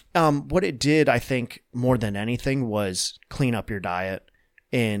things. What it did, I think, more than anything, was clean up your diet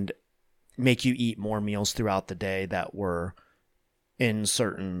and make you eat more meals throughout the day that were in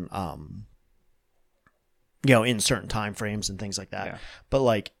certain in certain time frames and things like that. Yeah. But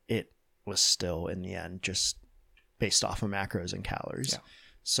like it was still in the end just based off of macros and calories. Yeah.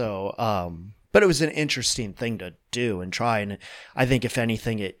 So, but it was an interesting thing to do and try. And I think if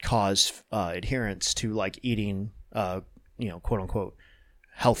anything, it caused adherence to like eating, quote unquote,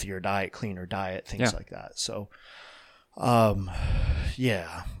 healthier diet, cleaner diet, things like that. So,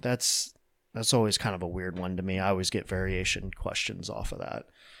 yeah, that's always kind of a weird one to me. I always get variation questions off of that.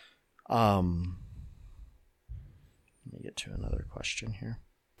 Let me get to another question here.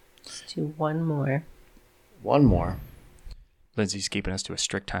 Let's do one more. One more. Lindsay's keeping us to a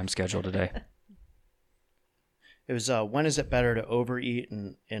strict time schedule today. It was, when is it better to overeat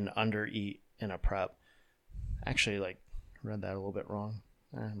and undereat in a prep? Actually, like, read that a little bit wrong.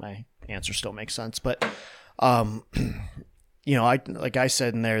 My answer still makes sense. But, like I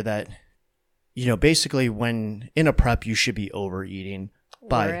said in there that, basically when in a prep, you should be overeating.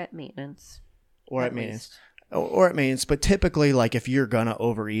 Or at maintenance. Or at maintenance. Or at maintenance. But typically, like, if you're going to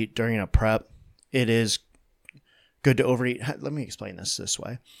overeat during a prep, it is good to overeat. Let me explain this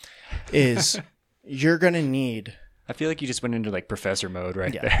way. You're going to need... I feel like you just went into like professor mode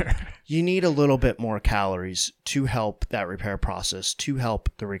there. You need a little bit more calories to help that repair process, to help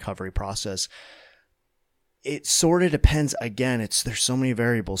the recovery process. It sort of depends. Again, there's so many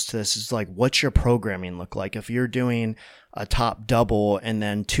variables to this. It's like, what's your programming look like? If you're doing a top double and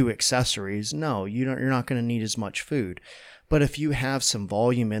then 2 accessories, no, you're not going to need as much food. But if you have some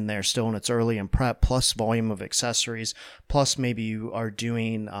volume in there still and it's early in prep, plus volume of accessories, plus maybe you are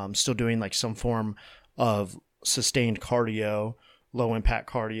doing, still doing like some form of sustained cardio, low impact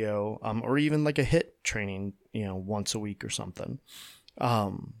cardio, or even like a HIIT training, once a week or something,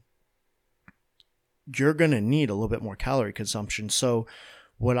 you're going to need a little bit more calorie consumption. So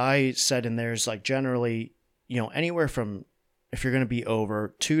what I said in there is like generally, anywhere from, if you're going to be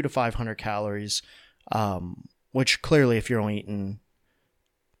over 200 to 500 calories, which clearly if you're only eating,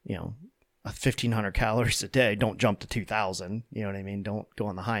 1,500 calories a day, don't jump to 2,000, you know what I mean? Don't go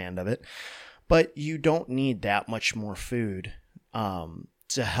on the high end of it. But you don't need that much more food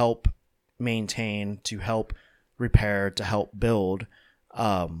to help maintain, to help repair, to help build.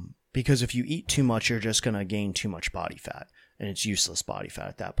 Because if you eat too much, you're just going to gain too much body fat, and it's useless body fat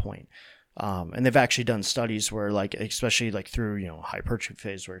at that point. And they've actually done studies where, like, especially like through hypertrophy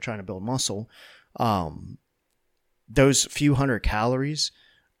phase where you're trying to build muscle, those few hundred calories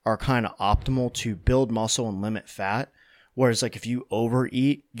are kind of optimal to build muscle and limit fat. Whereas, like, if you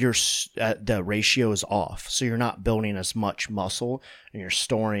overeat, the ratio is off. So you're not building as much muscle, and you're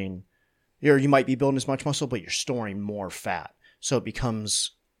storing, you might be building as much muscle, but you're storing more fat. So it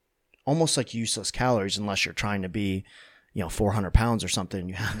becomes almost like useless calories unless you're trying to be, 400 pounds or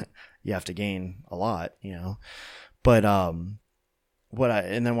something. You have to gain a lot, But what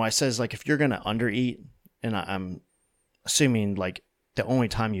I say is, like, if you're going to undereat, and I'm assuming like the only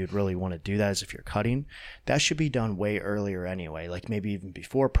time you'd really want to do that is if you're cutting, that should be done way earlier anyway, like maybe even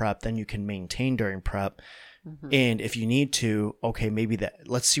before prep. Then you can maintain during prep. Mm-hmm. And if you need to, okay, maybe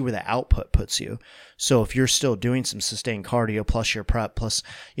let's see where the output puts you. So if you're still doing some sustained cardio plus your prep plus,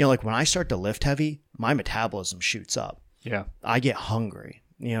 like when I start to lift heavy, my metabolism shoots up. Yeah. I get hungry.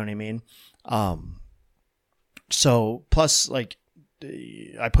 You know what I mean? So plus, like,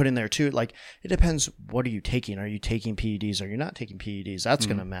 I put in there too, like, it depends. What are you taking? Are you taking PEDs? Are you not taking PEDs? That's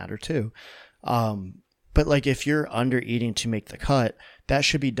going to matter too. But like, if you're under eating to make the cut, that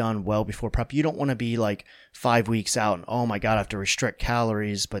should be done well before prep. You don't want to be like 5 weeks out and, oh my God, I have to restrict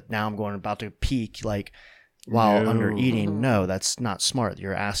calories, but now I'm about to peak, like, while under eating. No, that's not smart.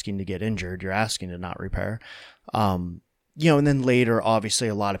 You're asking to get injured. You're asking to not repair. And then later, obviously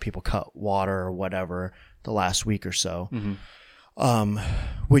a lot of people cut water or whatever the last week or so. Mm-hmm.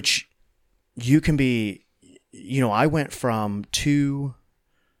 Which you can be, I went from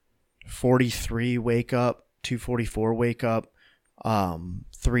 243 wake up, 244 wake up,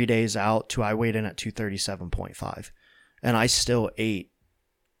 3 days out to I weighed in at 237.5, and I still ate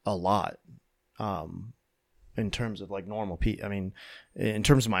a lot, in terms of like normal in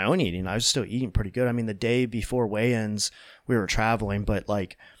terms of my own eating, I was still eating pretty good. I mean, the day before weigh-ins, we were traveling, but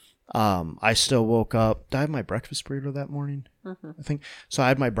like, I still woke up. Did I have my breakfast burrito that morning? Mm-hmm. I think so. I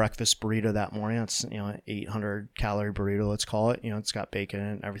had my breakfast burrito that morning. It's 800 calorie burrito, let's call it. It's got bacon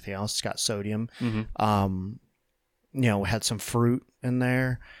and everything else. It's got sodium. Mm-hmm. We had some fruit in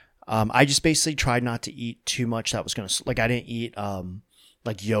there. I just basically tried not to eat too much that was gonna, like, I didn't eat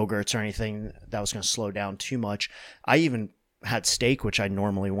like yogurts or anything that was gonna slow down too much. I even had steak, which I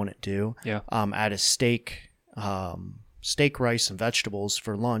normally wouldn't do. Yeah. I had a steak. Steak, rice, and vegetables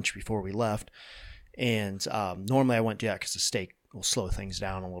for lunch before we left. And normally I wouldn't do that because the steak will slow things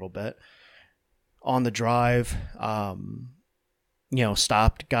down a little bit. On the drive,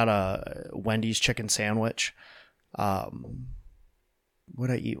 stopped, got a Wendy's chicken sandwich. What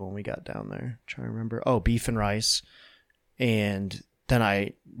did I eat when we got down there? Trying to remember. Oh, beef and rice. And then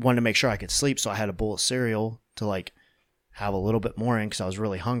I wanted to make sure I could sleep, so I had a bowl of cereal to like have a little bit more in because I was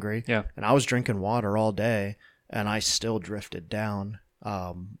really hungry. Yeah. And I was drinking water all day, and I still drifted down.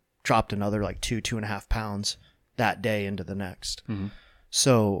 Dropped another like 2.5 pounds that day into the next. Mm-hmm.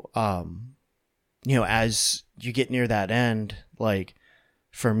 So, as you get near that end, like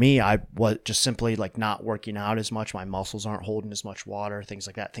for me, I was just simply like not working out as much. My muscles aren't holding as much water, things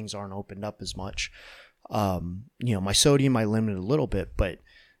like that. Things aren't opened up as much. My sodium I limited a little bit, but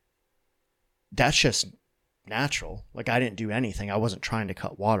that's just natural. Like I didn't do anything. I wasn't trying to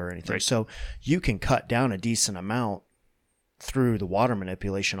cut water or anything. Right. So you can cut down a decent amount through the water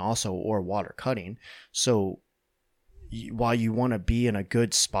manipulation also, or water cutting. So while you want to be in a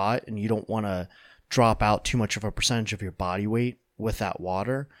good spot and you don't want to drop out too much of a percentage of your body weight with that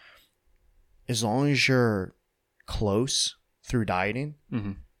water, as long as you're close through dieting,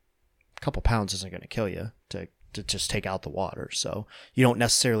 Mm-hmm. a couple pounds isn't going to kill you to just take out the water. So you don't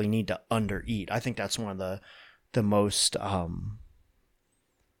necessarily need to undereat. I think that's one of the most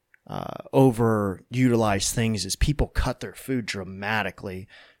overutilized things is people cut their food dramatically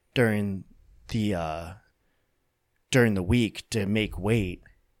during the week to make weight,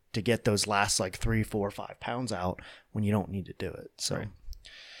 to get those last like 3, 4, 5 pounds out when you don't need to do it. So Right.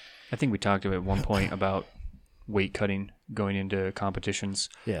 I think we talked at one point about weight cutting going into competitions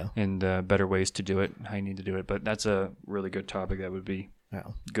yeah. and better ways to do it, how you need to do it. But that's a really good topic that would be Yeah.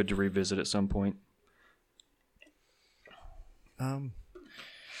 good to revisit at some point. I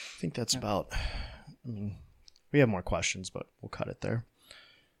think that's about, we have more questions, but we'll cut it there.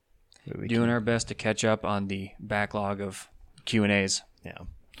 We Doing can- our best to catch up on the backlog of Q&As. Yeah.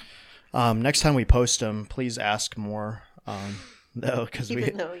 Next time we post them, please ask more. No, because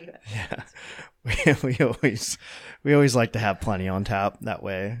Even though you we always like to have plenty on tap. That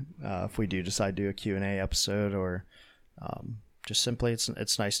way, if we do decide to do a Q&A episode, or just simply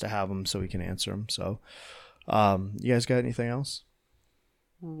it's nice to have them so we can answer them. So, you guys got anything else?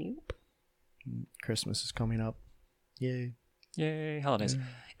 Nope. Christmas is coming up. Yay. Yay, holidays.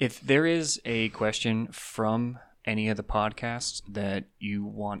 If there is a question from any of the podcasts that you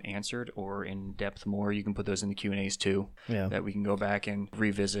want answered or in depth more, you can put those in the Q&As too, Yeah. that we can go back and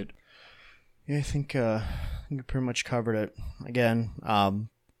revisit. Yeah, I think we pretty much covered it. Again,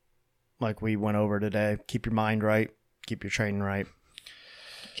 like we went over today, keep your mind right, keep your training right.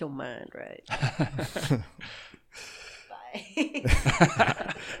 Get your mind right.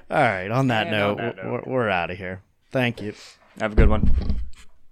 Bye. All right, on that And on note, that note. we're out of here. Thank you. Have a good one.